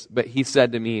face. But he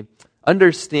said to me,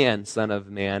 understand, Son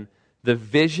of Man, the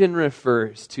vision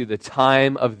refers to the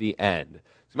time of the end.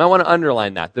 So you might want to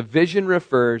underline that. The vision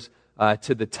refers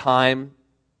to the time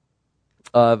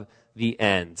of the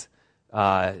end.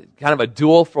 Kind of a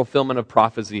dual fulfillment of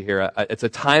prophecy here. It's a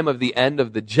time of the end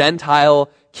of the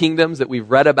Gentile kingdoms that we've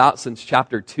read about since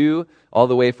chapter 2, all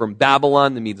the way from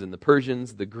Babylon, the Medes and the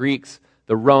Persians, the Greeks,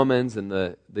 the Romans, and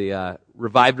the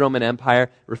revived Roman Empire.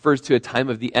 It refers to a time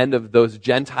of the end of those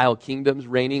Gentile kingdoms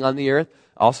reigning on the earth.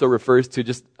 Also refers to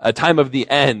just a time of the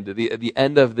end, the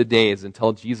end of the days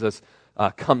until Jesus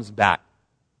comes back.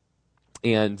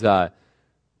 And so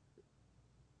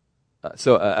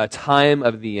a time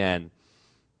of the end.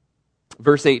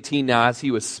 Verse 18, now as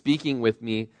he was speaking with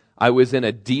me, I was in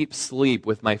a deep sleep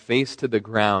with my face to the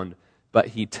ground, but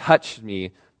he touched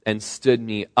me and stood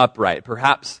me upright.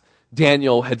 Perhaps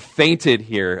Daniel had fainted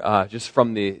here just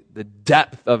from the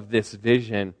depth of this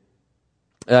vision.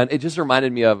 And it just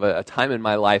reminded me of a time in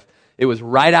my life. It was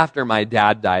right after my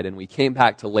dad died, and we came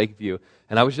back to Lakeview,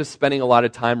 and I was just spending a lot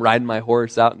of time riding my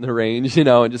horse out in the range,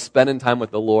 and just spending time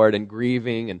with the Lord and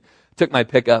grieving, and took my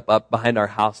pickup up behind our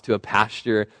house to a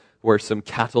pasture where some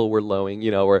cattle were lowing,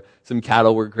 where some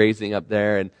cattle were grazing up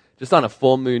there, and just on a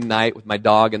full moon night with my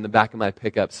dog in the back of my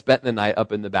pickup, spent the night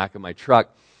up in the back of my truck.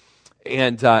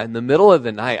 And in the middle of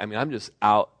the night, I'm just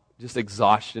out, just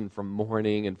exhaustion from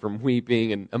mourning and from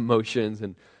weeping and emotions.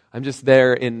 And I'm just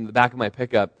there in the back of my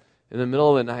pickup. In the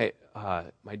middle of the night,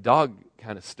 my dog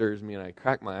kind of stirs me, and I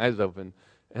crack my eyes open,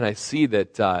 and I see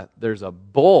that there's a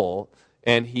bull,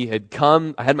 and he had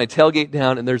come. I had my tailgate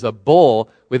down, and there's a bull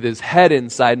with his head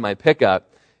inside my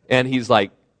pickup, and he's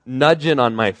like nudging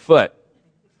on my foot.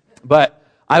 But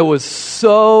I was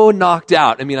so knocked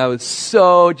out. I was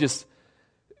so just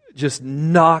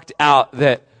knocked out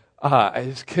that I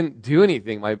just couldn't do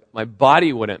anything. My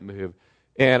body wouldn't move.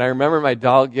 And I remember my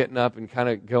dog getting up and kind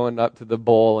of going up to the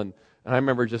bull, and I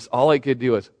remember just all I could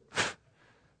do was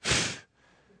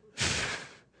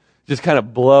just kind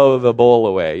of blow the bull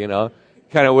away,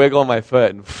 kind of wiggle my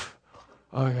foot, and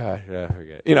oh gosh, yeah,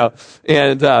 forget it,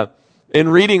 And in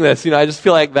reading this, I just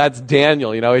feel like that's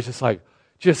Daniel, he's just like,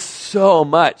 just so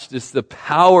much, just the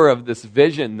power of this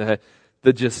vision, the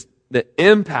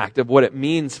impact of what it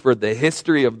means for the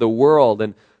history of the world,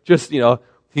 and just,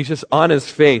 he's just on his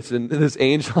face, and this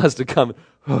angel has to come,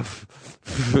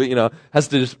 has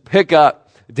to just pick up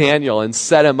Daniel and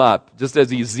set him up, just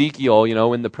as Ezekiel,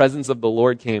 when the presence of the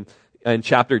Lord came in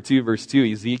chapter 2, verse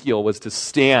 2, Ezekiel was to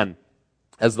stand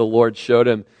as the Lord showed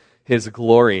him his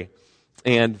glory.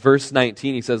 And verse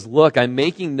 19, he says, "Look, I'm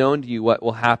making known to you what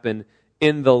will happen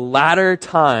in the latter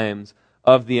times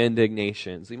of the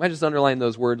indignation." So you might just underline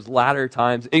those words, latter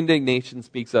times. Indignation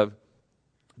speaks of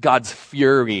God's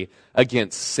fury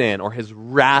against sin, or his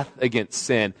wrath against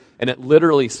sin. And it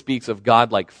literally speaks of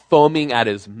God like foaming at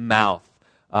his mouth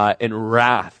in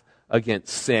wrath against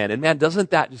sin. And man,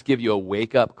 doesn't that just give you a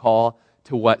wake-up call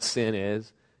to what sin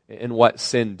is and what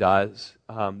sin does?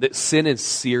 That sin is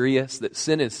serious, that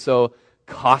sin is so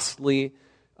costly.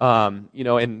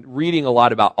 And reading a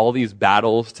lot about all these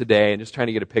battles today and just trying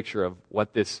to get a picture of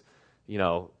what this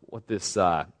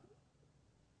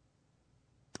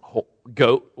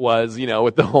goat was,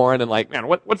 with the horn, and like, man,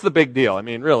 what's the big deal?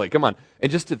 Really, come on.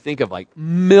 And just to think of like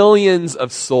millions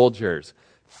of soldiers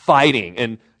fighting,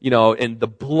 and and the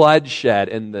bloodshed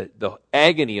and the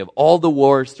agony of all the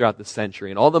wars throughout the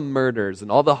century, and all the murders and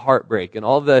all the heartbreak and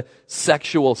all the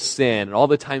sexual sin and all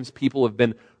the times people have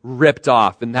been ripped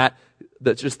off, and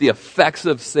that's just the effects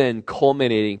of sin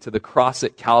culminating to the cross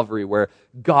at Calvary, where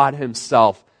God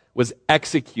himself was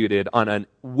executed on a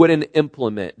wooden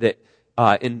implement that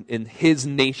in his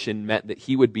nation meant that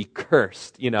he would be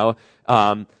cursed.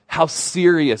 How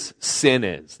serious sin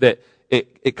is, that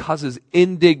it causes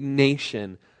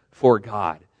indignation for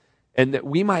God. And that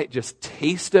we might just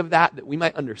taste of that we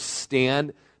might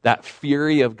understand that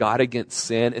fury of God against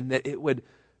sin, and that it would,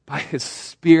 by his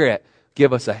Spirit,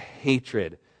 give us a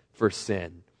hatred for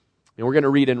sin. And we're going to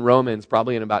read in Romans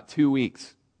probably in about 2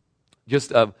 weeks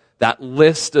just of that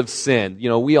list of sin.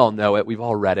 We all know it. We've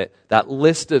all read it. That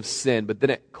list of sin, but then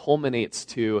it culminates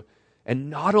to, and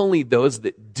not only those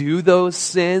that do those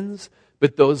sins,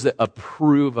 but those that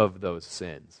approve of those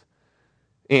sins.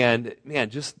 And man,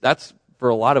 just that's for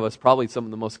a lot of us probably some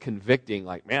of the most convicting.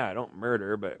 Like, man, I don't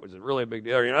murder, but was it really a big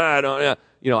deal? I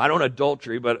don't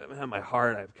adultery, but in my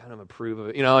heart I kind of approve of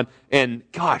it.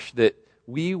 And gosh, that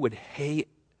we would hate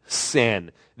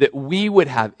sin, that we would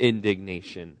have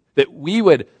indignation, that we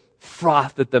would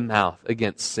froth at the mouth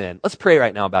against sin. Let's pray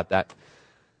right now about that.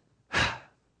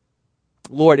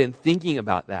 Lord, in thinking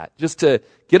about that, just to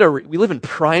we live in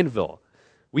Prineville.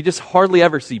 We just hardly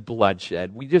ever see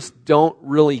bloodshed. We just don't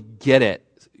really get it.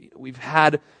 We've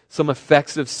had some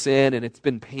effects of sin, and it's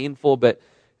been painful, but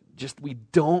just we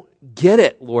don't get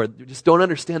it, Lord. We just don't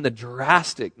understand the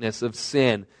drasticness of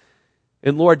sin.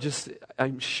 And Lord,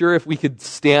 I'm sure if we could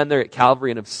stand there at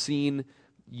Calvary and have seen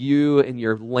you and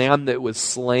your lamb that was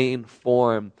slain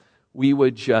form, we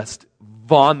would just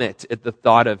vomit at the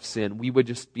thought of sin. We would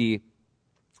just be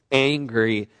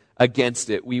angry against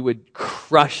it. We would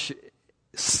crush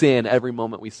sin every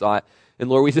moment we saw it. And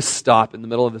Lord, we just stop in the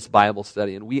middle of this Bible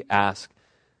study and we ask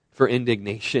for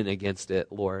indignation against it,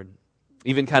 Lord.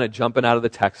 Even kind of jumping out of the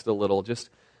text a little, just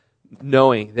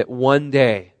knowing that one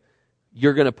day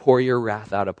you're going to pour your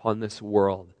wrath out upon this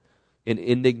world in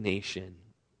indignation.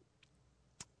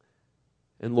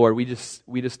 And Lord, we just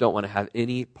don't want to have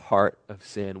any part of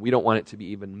sin. We don't want it to be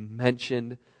even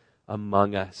mentioned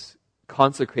among us.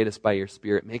 Consecrate us by your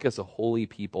Spirit. Make us a holy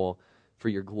people for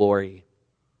your glory.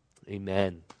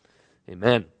 Amen.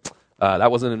 Amen.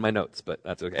 That wasn't in my notes, but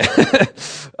that's okay.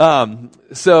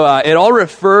 So it all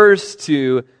refers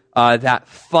to that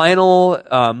final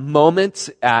moment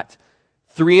at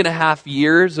 3.5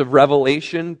 years of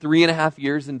revelation, 3.5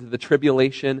 years into the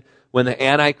tribulation, when the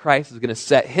Antichrist is going to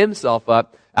set himself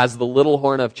up as the little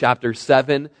horn of chapter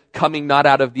 7, coming not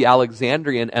out of the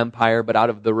Alexandrian Empire, but out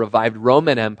of the revived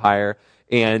Roman Empire.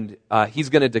 And he's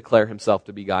going to declare himself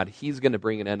to be God. He's going to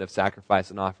bring an end of sacrifice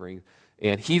and offering.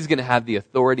 And he's going to have the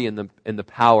authority and the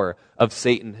power of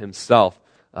Satan himself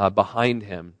behind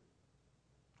him.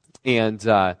 And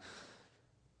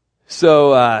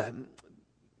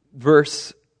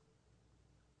verse...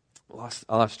 I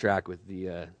lost track with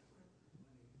the...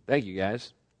 thank you,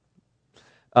 guys.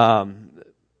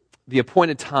 The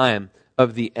appointed time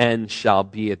of the end shall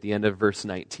be at the end of verse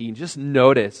 19. Just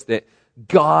notice that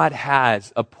God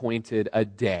has appointed a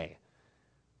day.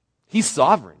 He's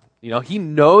sovereign. He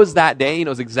knows that day. He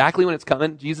knows exactly when it's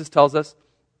coming. Jesus tells us,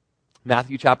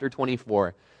 Matthew chapter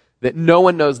 24, that no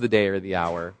one knows the day or the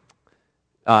hour,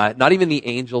 not even the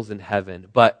angels in heaven,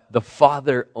 but the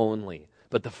Father only.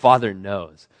 But the Father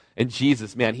knows. And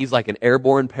Jesus, man, he's like an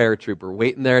airborne paratrooper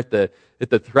waiting there at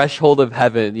the threshold of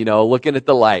heaven, looking at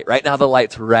the light. Right now the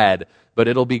light's red, but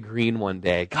it'll be green one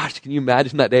day. Gosh, can you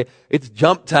imagine that day? It's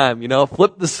jump time,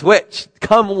 flip the switch.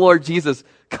 Come, Lord Jesus,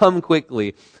 come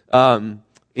quickly. And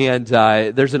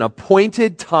there's an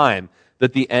appointed time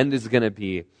that the end is going to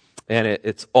be, and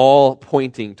it's all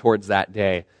pointing towards that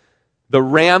day. The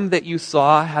ram that you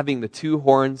saw having the 2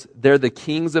 horns, they're the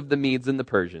kings of the Medes and the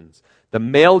Persians. The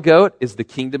male goat is the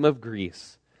kingdom of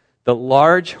Greece. The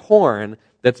large horn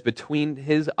that's between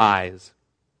his eyes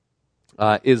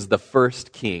is the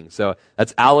first king. So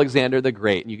that's Alexander the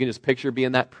Great. And you can just picture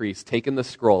being that priest, taking the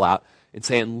scroll out and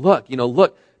saying, look,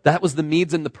 that was the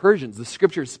Medes and the Persians. The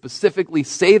scriptures specifically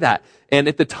say that. And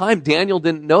at the time, Daniel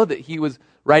didn't know that he was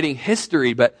writing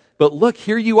history. But look,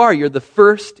 here you are. You're the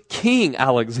first king,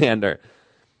 Alexander.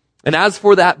 And as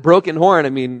for that broken horn,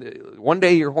 one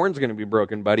day your horn's going to be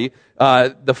broken, buddy.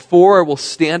 The 4 will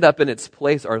stand up in its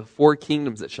place, are 4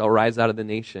 kingdoms that shall rise out of the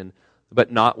nation,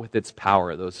 but not with its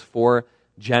power. Those 4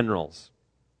 generals.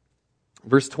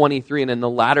 Verse 23, and in the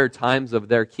latter times of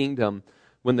their kingdom,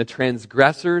 when the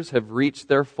transgressors have reached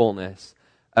their fullness,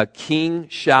 a king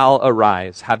shall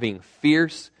arise, having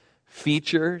fierce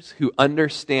features, who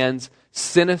understands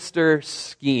sinister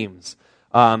schemes.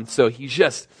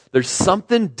 There's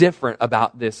something different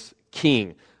about this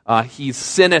king. He's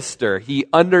sinister. He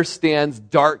understands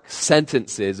dark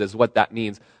sentences is what that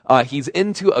means. He's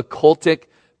into occultic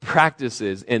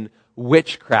practices and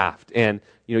witchcraft. And,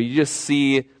 you just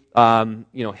see,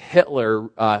 Hitler,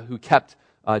 who kept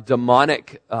a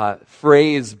demonic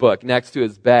phrase book next to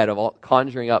his bed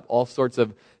conjuring up all sorts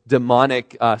of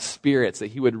demonic spirits that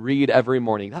he would read every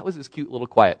morning. That was his cute little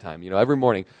quiet time, every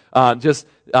morning. This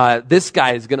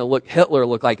guy is going to make Hitler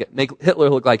look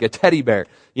like a teddy bear,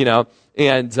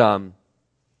 And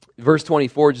verse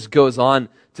 24 just goes on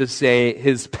to say,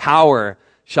 his power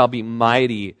shall be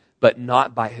mighty, but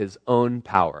not by his own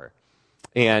power.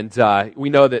 And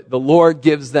we know that the Lord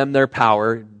gives them their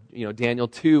power. Daniel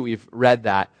 2, we've read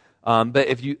that. But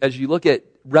as you look at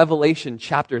Revelation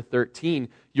chapter 13,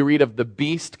 you read of the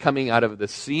beast coming out of the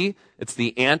sea. It's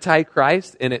the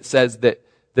Antichrist, and it says that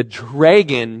the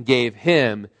dragon gave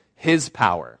him his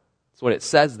power. That's what it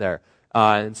says there.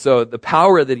 And so the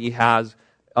power that he has,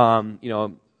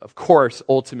 of course,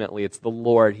 ultimately it's the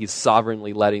Lord. He's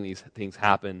sovereignly letting these things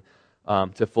happen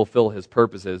to fulfill his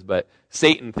purposes. But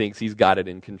Satan thinks he's got it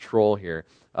in control here.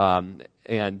 So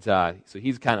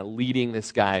he's kind of leading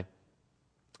this guy.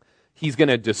 He's going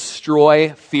to destroy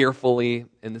fearfully,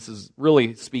 and this is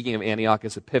really speaking of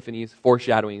Antiochus Epiphanes,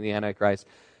 foreshadowing the Antichrist,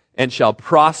 and shall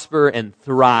prosper and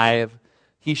thrive.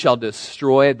 He shall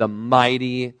destroy the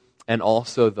mighty and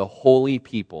also the holy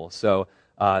people. So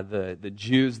the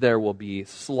Jews there will be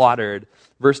slaughtered.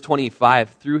 Verse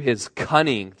 25, through his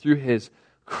cunning, through his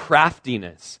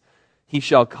craftiness, he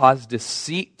shall cause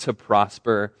deceit to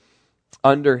prosper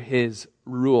under his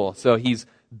rule. So he's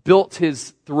built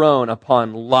his throne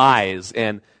upon lies,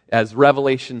 and as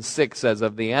Revelation 6 says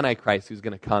of the Antichrist who's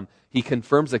going to come, he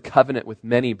confirms a covenant with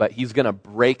many, but he's going to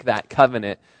break that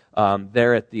covenant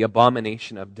there at the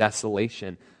abomination of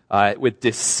desolation. With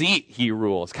deceit he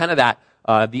rules. Kind of that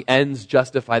the ends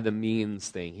justify the means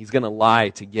thing. He's going to lie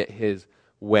to get his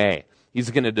way.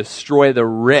 He's going to destroy the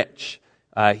rich.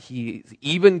 He's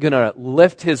even going to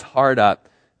lift his heart up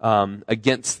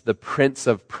against the Prince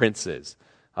of Princes.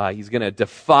 He's going to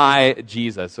defy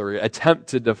Jesus, or attempt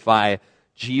to defy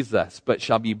Jesus, but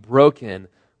shall be broken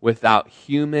without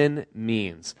human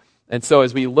means. And so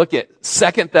as we look at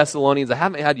 2 Thessalonians, I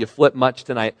haven't had you flip much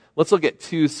tonight. Let's look at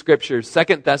 2 scriptures.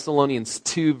 2 Thessalonians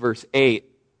 2, verse 8.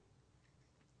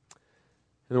 And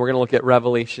then we're going to look at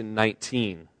Revelation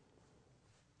 19.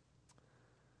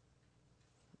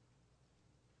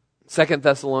 2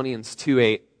 Thessalonians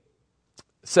 2:8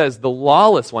 says the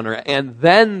lawless one, and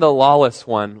then the lawless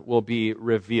one will be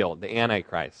revealed, the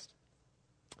Antichrist,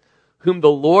 whom the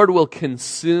Lord will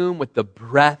consume with the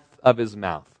breath of his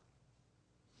mouth.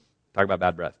 Talk about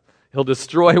bad breath. He'll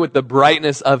destroy with the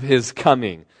brightness of his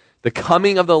coming. The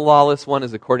coming of the lawless one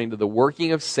is according to the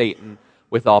working of Satan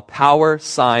with all power,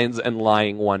 signs, and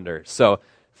lying wonders. So,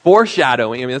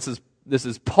 foreshadowing, this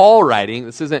is Paul writing.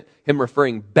 This isn't him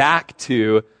referring back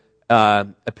to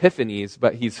Epiphanes,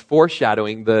 but he's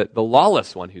foreshadowing the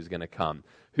lawless one who's going to come,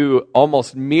 who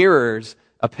almost mirrors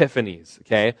Epiphanes,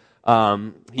 okay?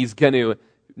 He's going to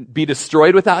be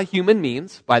destroyed without human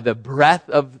means by the breath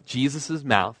of Jesus'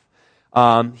 mouth.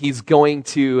 He's going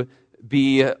to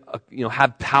be,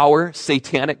 have power,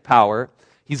 satanic power.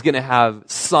 He's going to have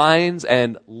signs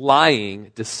and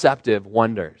lying, deceptive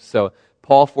wonders. So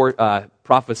Paul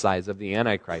prophesies of the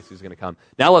Antichrist who's going to come.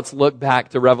 Now let's look back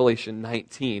to Revelation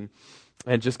 19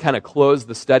 and just kind of close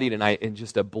the study tonight in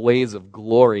just a blaze of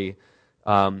glory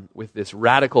with this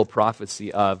radical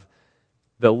prophecy of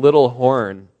the little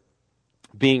horn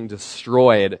being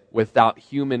destroyed without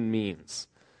human means.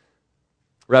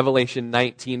 Revelation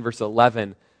 19, verse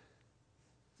 11.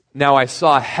 Now I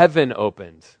saw heaven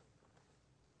opened,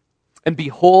 and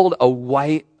behold, a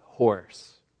white horse.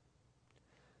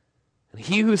 And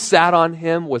he who sat on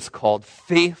him was called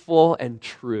Faithful and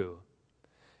True,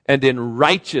 and in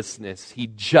righteousness he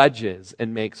judges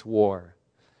and makes war.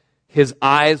 His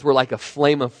eyes were like a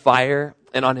flame of fire,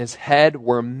 and on his head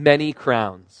were many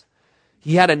crowns.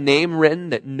 He had a name written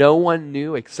that no one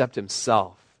knew except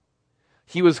himself.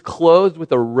 He was clothed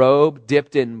with a robe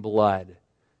dipped in blood,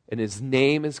 and his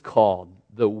name is called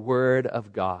the Word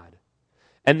of God.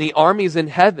 And the armies in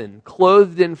heaven,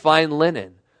 clothed in fine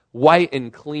linen, white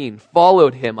and clean,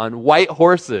 followed him on white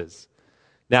horses.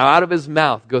 Now out of his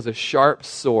mouth goes a sharp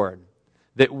sword,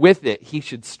 that with it he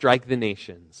should strike the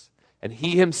nations. And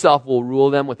he himself will rule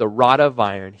them with a rod of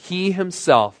iron. He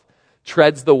himself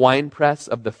treads the winepress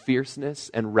of the fierceness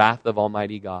and wrath of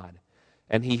Almighty God.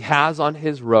 And he has on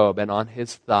his robe and on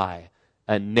his thigh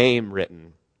a name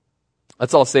written.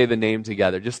 Let's all say the name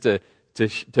together, just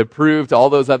to prove to all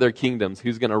those other kingdoms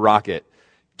who's going to rock it.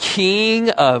 King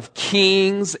of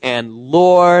kings and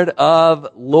Lord of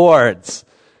lords.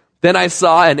 Then I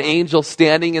saw an angel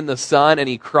standing in the sun, and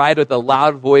he cried with a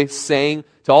loud voice, saying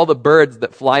to all the birds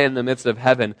that fly in the midst of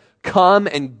heaven, come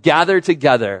and gather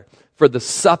together for the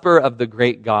supper of the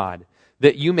great God,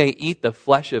 that you may eat the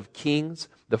flesh of kings,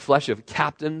 the flesh of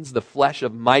captains, the flesh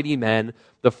of mighty men,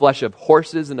 the flesh of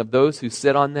horses and of those who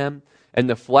sit on them, and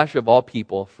the flesh of all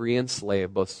people, free and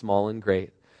slave, both small and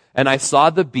great. And I saw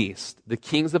the beast, the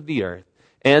kings of the earth,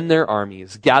 and their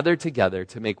armies gathered together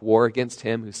to make war against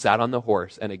him who sat on the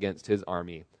horse and against his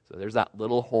army. So there's that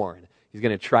little horn. He's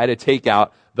going to try to take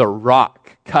out the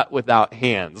rock cut without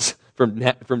hands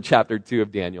from chapter 2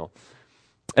 of Daniel.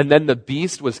 And then the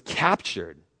beast was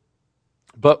captured,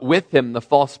 but with him the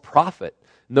false prophet,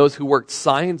 and those who worked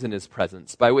signs in his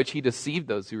presence, by which he deceived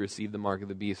those who received the mark of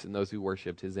the beast and those who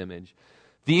worshipped his image.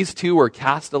 These two were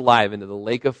cast alive into the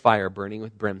lake of fire burning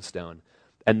with brimstone,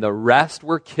 and the rest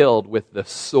were killed with the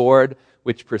sword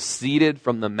which proceeded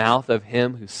from the mouth of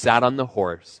him who sat on the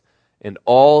horse, and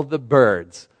all the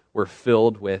birds were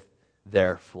filled with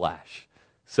their flesh.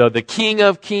 So the King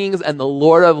of Kings and the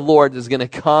Lord of Lords is going to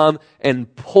come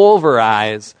and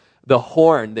pulverize the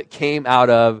horn that came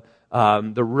out of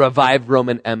the revived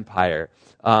Roman Empire.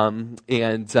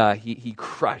 He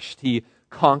crushed, he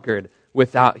conquered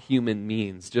without human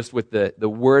means, just with the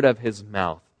word of his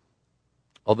mouth.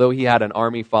 Although he had an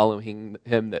army following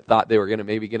him that thought they were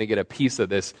maybe going to get a piece of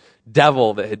this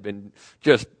devil that had been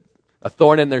just a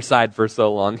thorn in their side for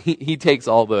so long, he takes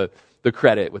all the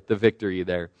credit with the victory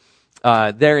there.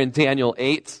 There in Daniel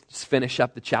 8, just finish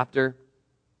up the chapter.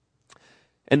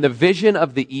 And the vision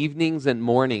of the evenings and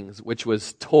mornings which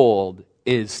was told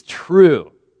is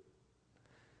true.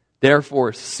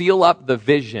 Therefore, seal up the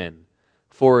vision,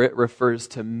 for it refers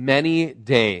to many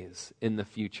days in the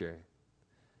future.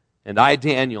 And I,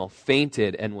 Daniel,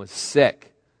 fainted and was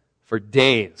sick for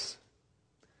days.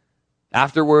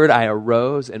 Afterward, I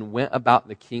arose and went about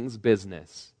the king's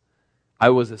business. I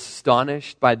was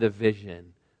astonished by the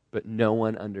vision, but no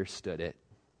one understood it.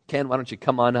 Ken, why don't you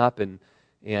come on up and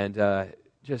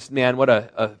just, man, what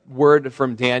a word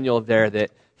from Daniel there,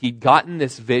 that he'd gotten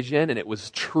this vision and it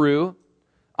was true.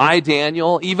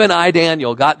 Even I,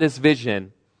 Daniel, got this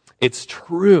vision. It's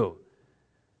true.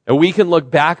 And we can look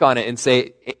back on it and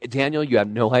say, Daniel, you have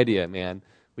no idea, man.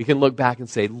 We can look back and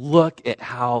say, look at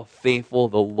how faithful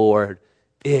the Lord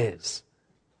is.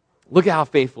 Look at how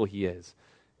faithful he is.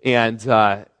 And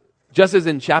Just as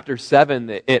in chapter 7,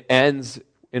 it ends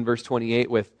in verse 28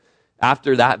 with,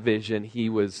 after that vision,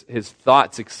 his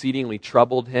thoughts exceedingly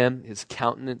troubled him. His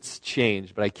countenance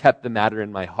changed, but I kept the matter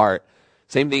in my heart.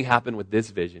 Same thing happened with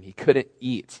this vision. He couldn't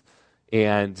eat,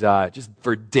 and just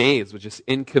for days was just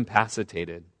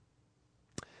incapacitated.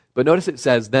 But notice it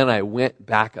says, then I went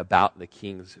back about the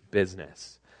king's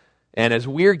business. And as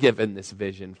we're given this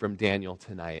vision from Daniel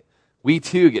tonight, we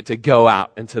too get to go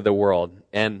out into the world.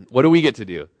 And what do we get to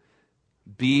do?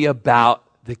 Be about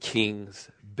the king's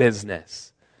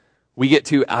business. We get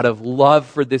to, out of love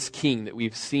for this king that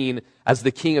we've seen as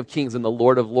the King of Kings and the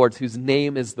Lord of Lords, whose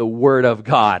name is the Word of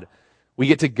God, we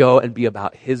get to go and be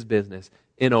about his business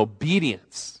in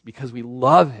obedience because we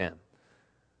love him.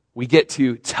 We get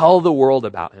to tell the world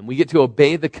about him. We get to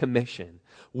obey the commission.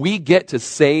 We get to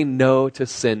say no to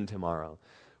sin tomorrow.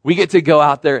 We get to go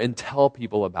out there and tell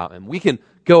people about him. We can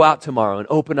go out tomorrow and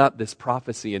open up this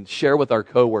prophecy and share with our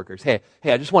coworkers, hey,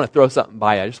 I just want to throw something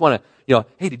by you. I just want to,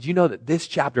 hey, did you know that this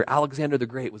chapter, Alexander the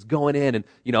Great was going in and,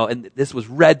 and this was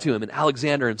read to him, and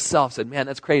Alexander himself said, man,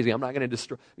 that's crazy. I'm not going to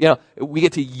destroy. We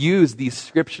get to use these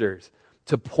scriptures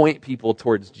to point people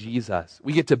towards Jesus.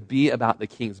 We get to be about the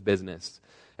king's business.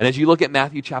 And as you look at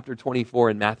Matthew chapter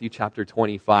 24 and Matthew chapter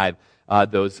 25,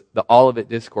 the Olivet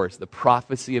Discourse, the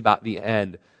prophecy about the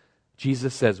end,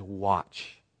 Jesus says,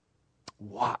 watch,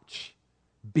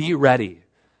 be ready.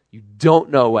 You don't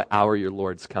know what hour your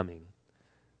Lord's coming.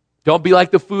 Don't be like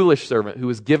the foolish servant who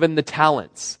was given the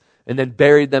talents and then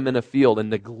buried them in a field and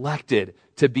neglected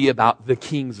to be about the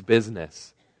king's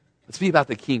business. Let's be about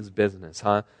the king's business,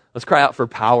 huh? Let's cry out for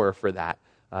power for that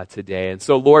today. And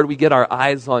so, Lord, we get our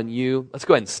eyes on you. Let's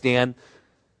go ahead and stand.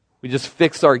 We just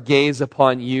fix our gaze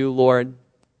upon you, Lord.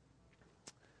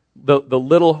 The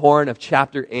little horn of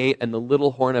chapter 8 and the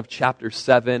little horn of chapter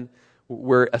 7,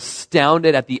 we're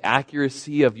astounded at the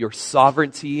accuracy of your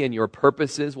sovereignty and your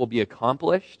purposes will be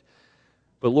accomplished.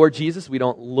 But Lord Jesus, we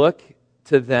don't look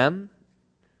to them.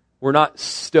 We're not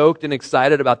stoked and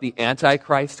excited about the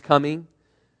Antichrist coming.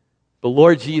 But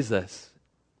Lord Jesus,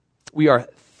 we are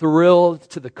thrilled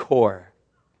to the core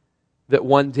that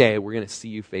one day we're going to see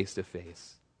you face to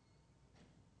face.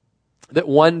 That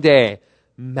one day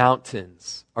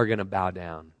mountains are going to bow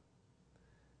down.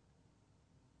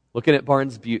 Looking at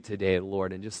Barnes Butte today,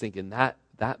 Lord, and just thinking that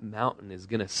mountain is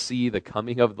going to see the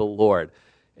coming of the Lord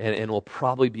and will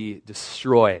probably be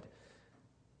destroyed.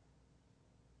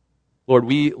 Lord,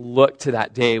 we look to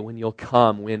that day when you'll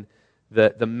come, when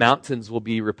the mountains will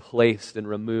be replaced and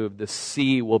removed, the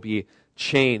sea will be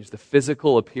changed, the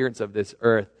physical appearance of this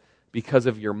earth because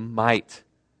of your might.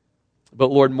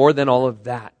 But Lord, more than all of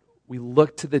that, we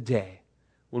look to the day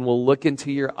when we'll look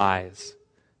into your eyes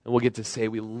and we'll get to say,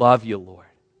 we love you, Lord.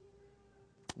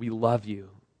 We love you.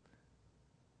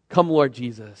 Come, Lord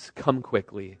Jesus, come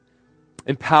quickly.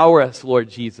 Empower us, Lord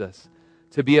Jesus,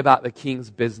 to be about the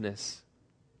king's business.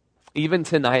 Even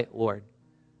tonight, Lord.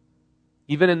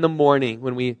 Even in the morning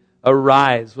when we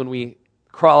arise, when we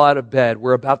crawl out of bed,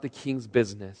 we're about the king's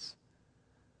business.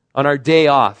 On our day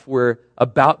off, we're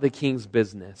about the king's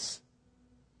business.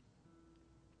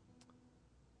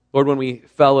 Lord, when we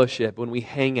fellowship, when we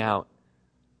hang out,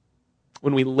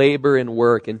 when we labor and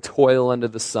work and toil under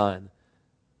the sun,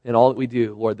 and all that we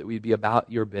do, Lord, that we'd be about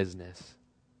your business.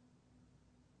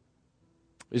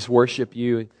 We just worship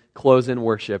you and close in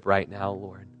worship right now,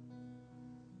 Lord.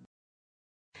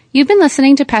 You've been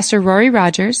listening to Pastor Rory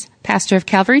Rogers, pastor of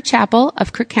Calvary Chapel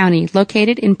of Crook County,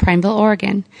 located in Prineville,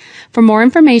 Oregon. For more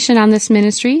information on this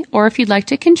ministry, or if you'd like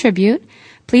to contribute,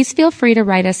 please feel free to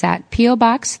write us at P.O.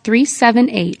 Box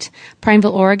 378,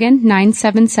 Prineville, Oregon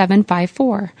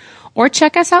 97754, or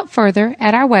check us out further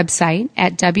at our website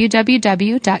at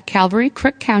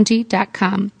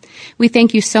www.calvarycrookcounty.com. We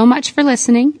thank you so much for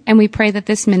listening, and we pray that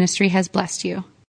this ministry has blessed you.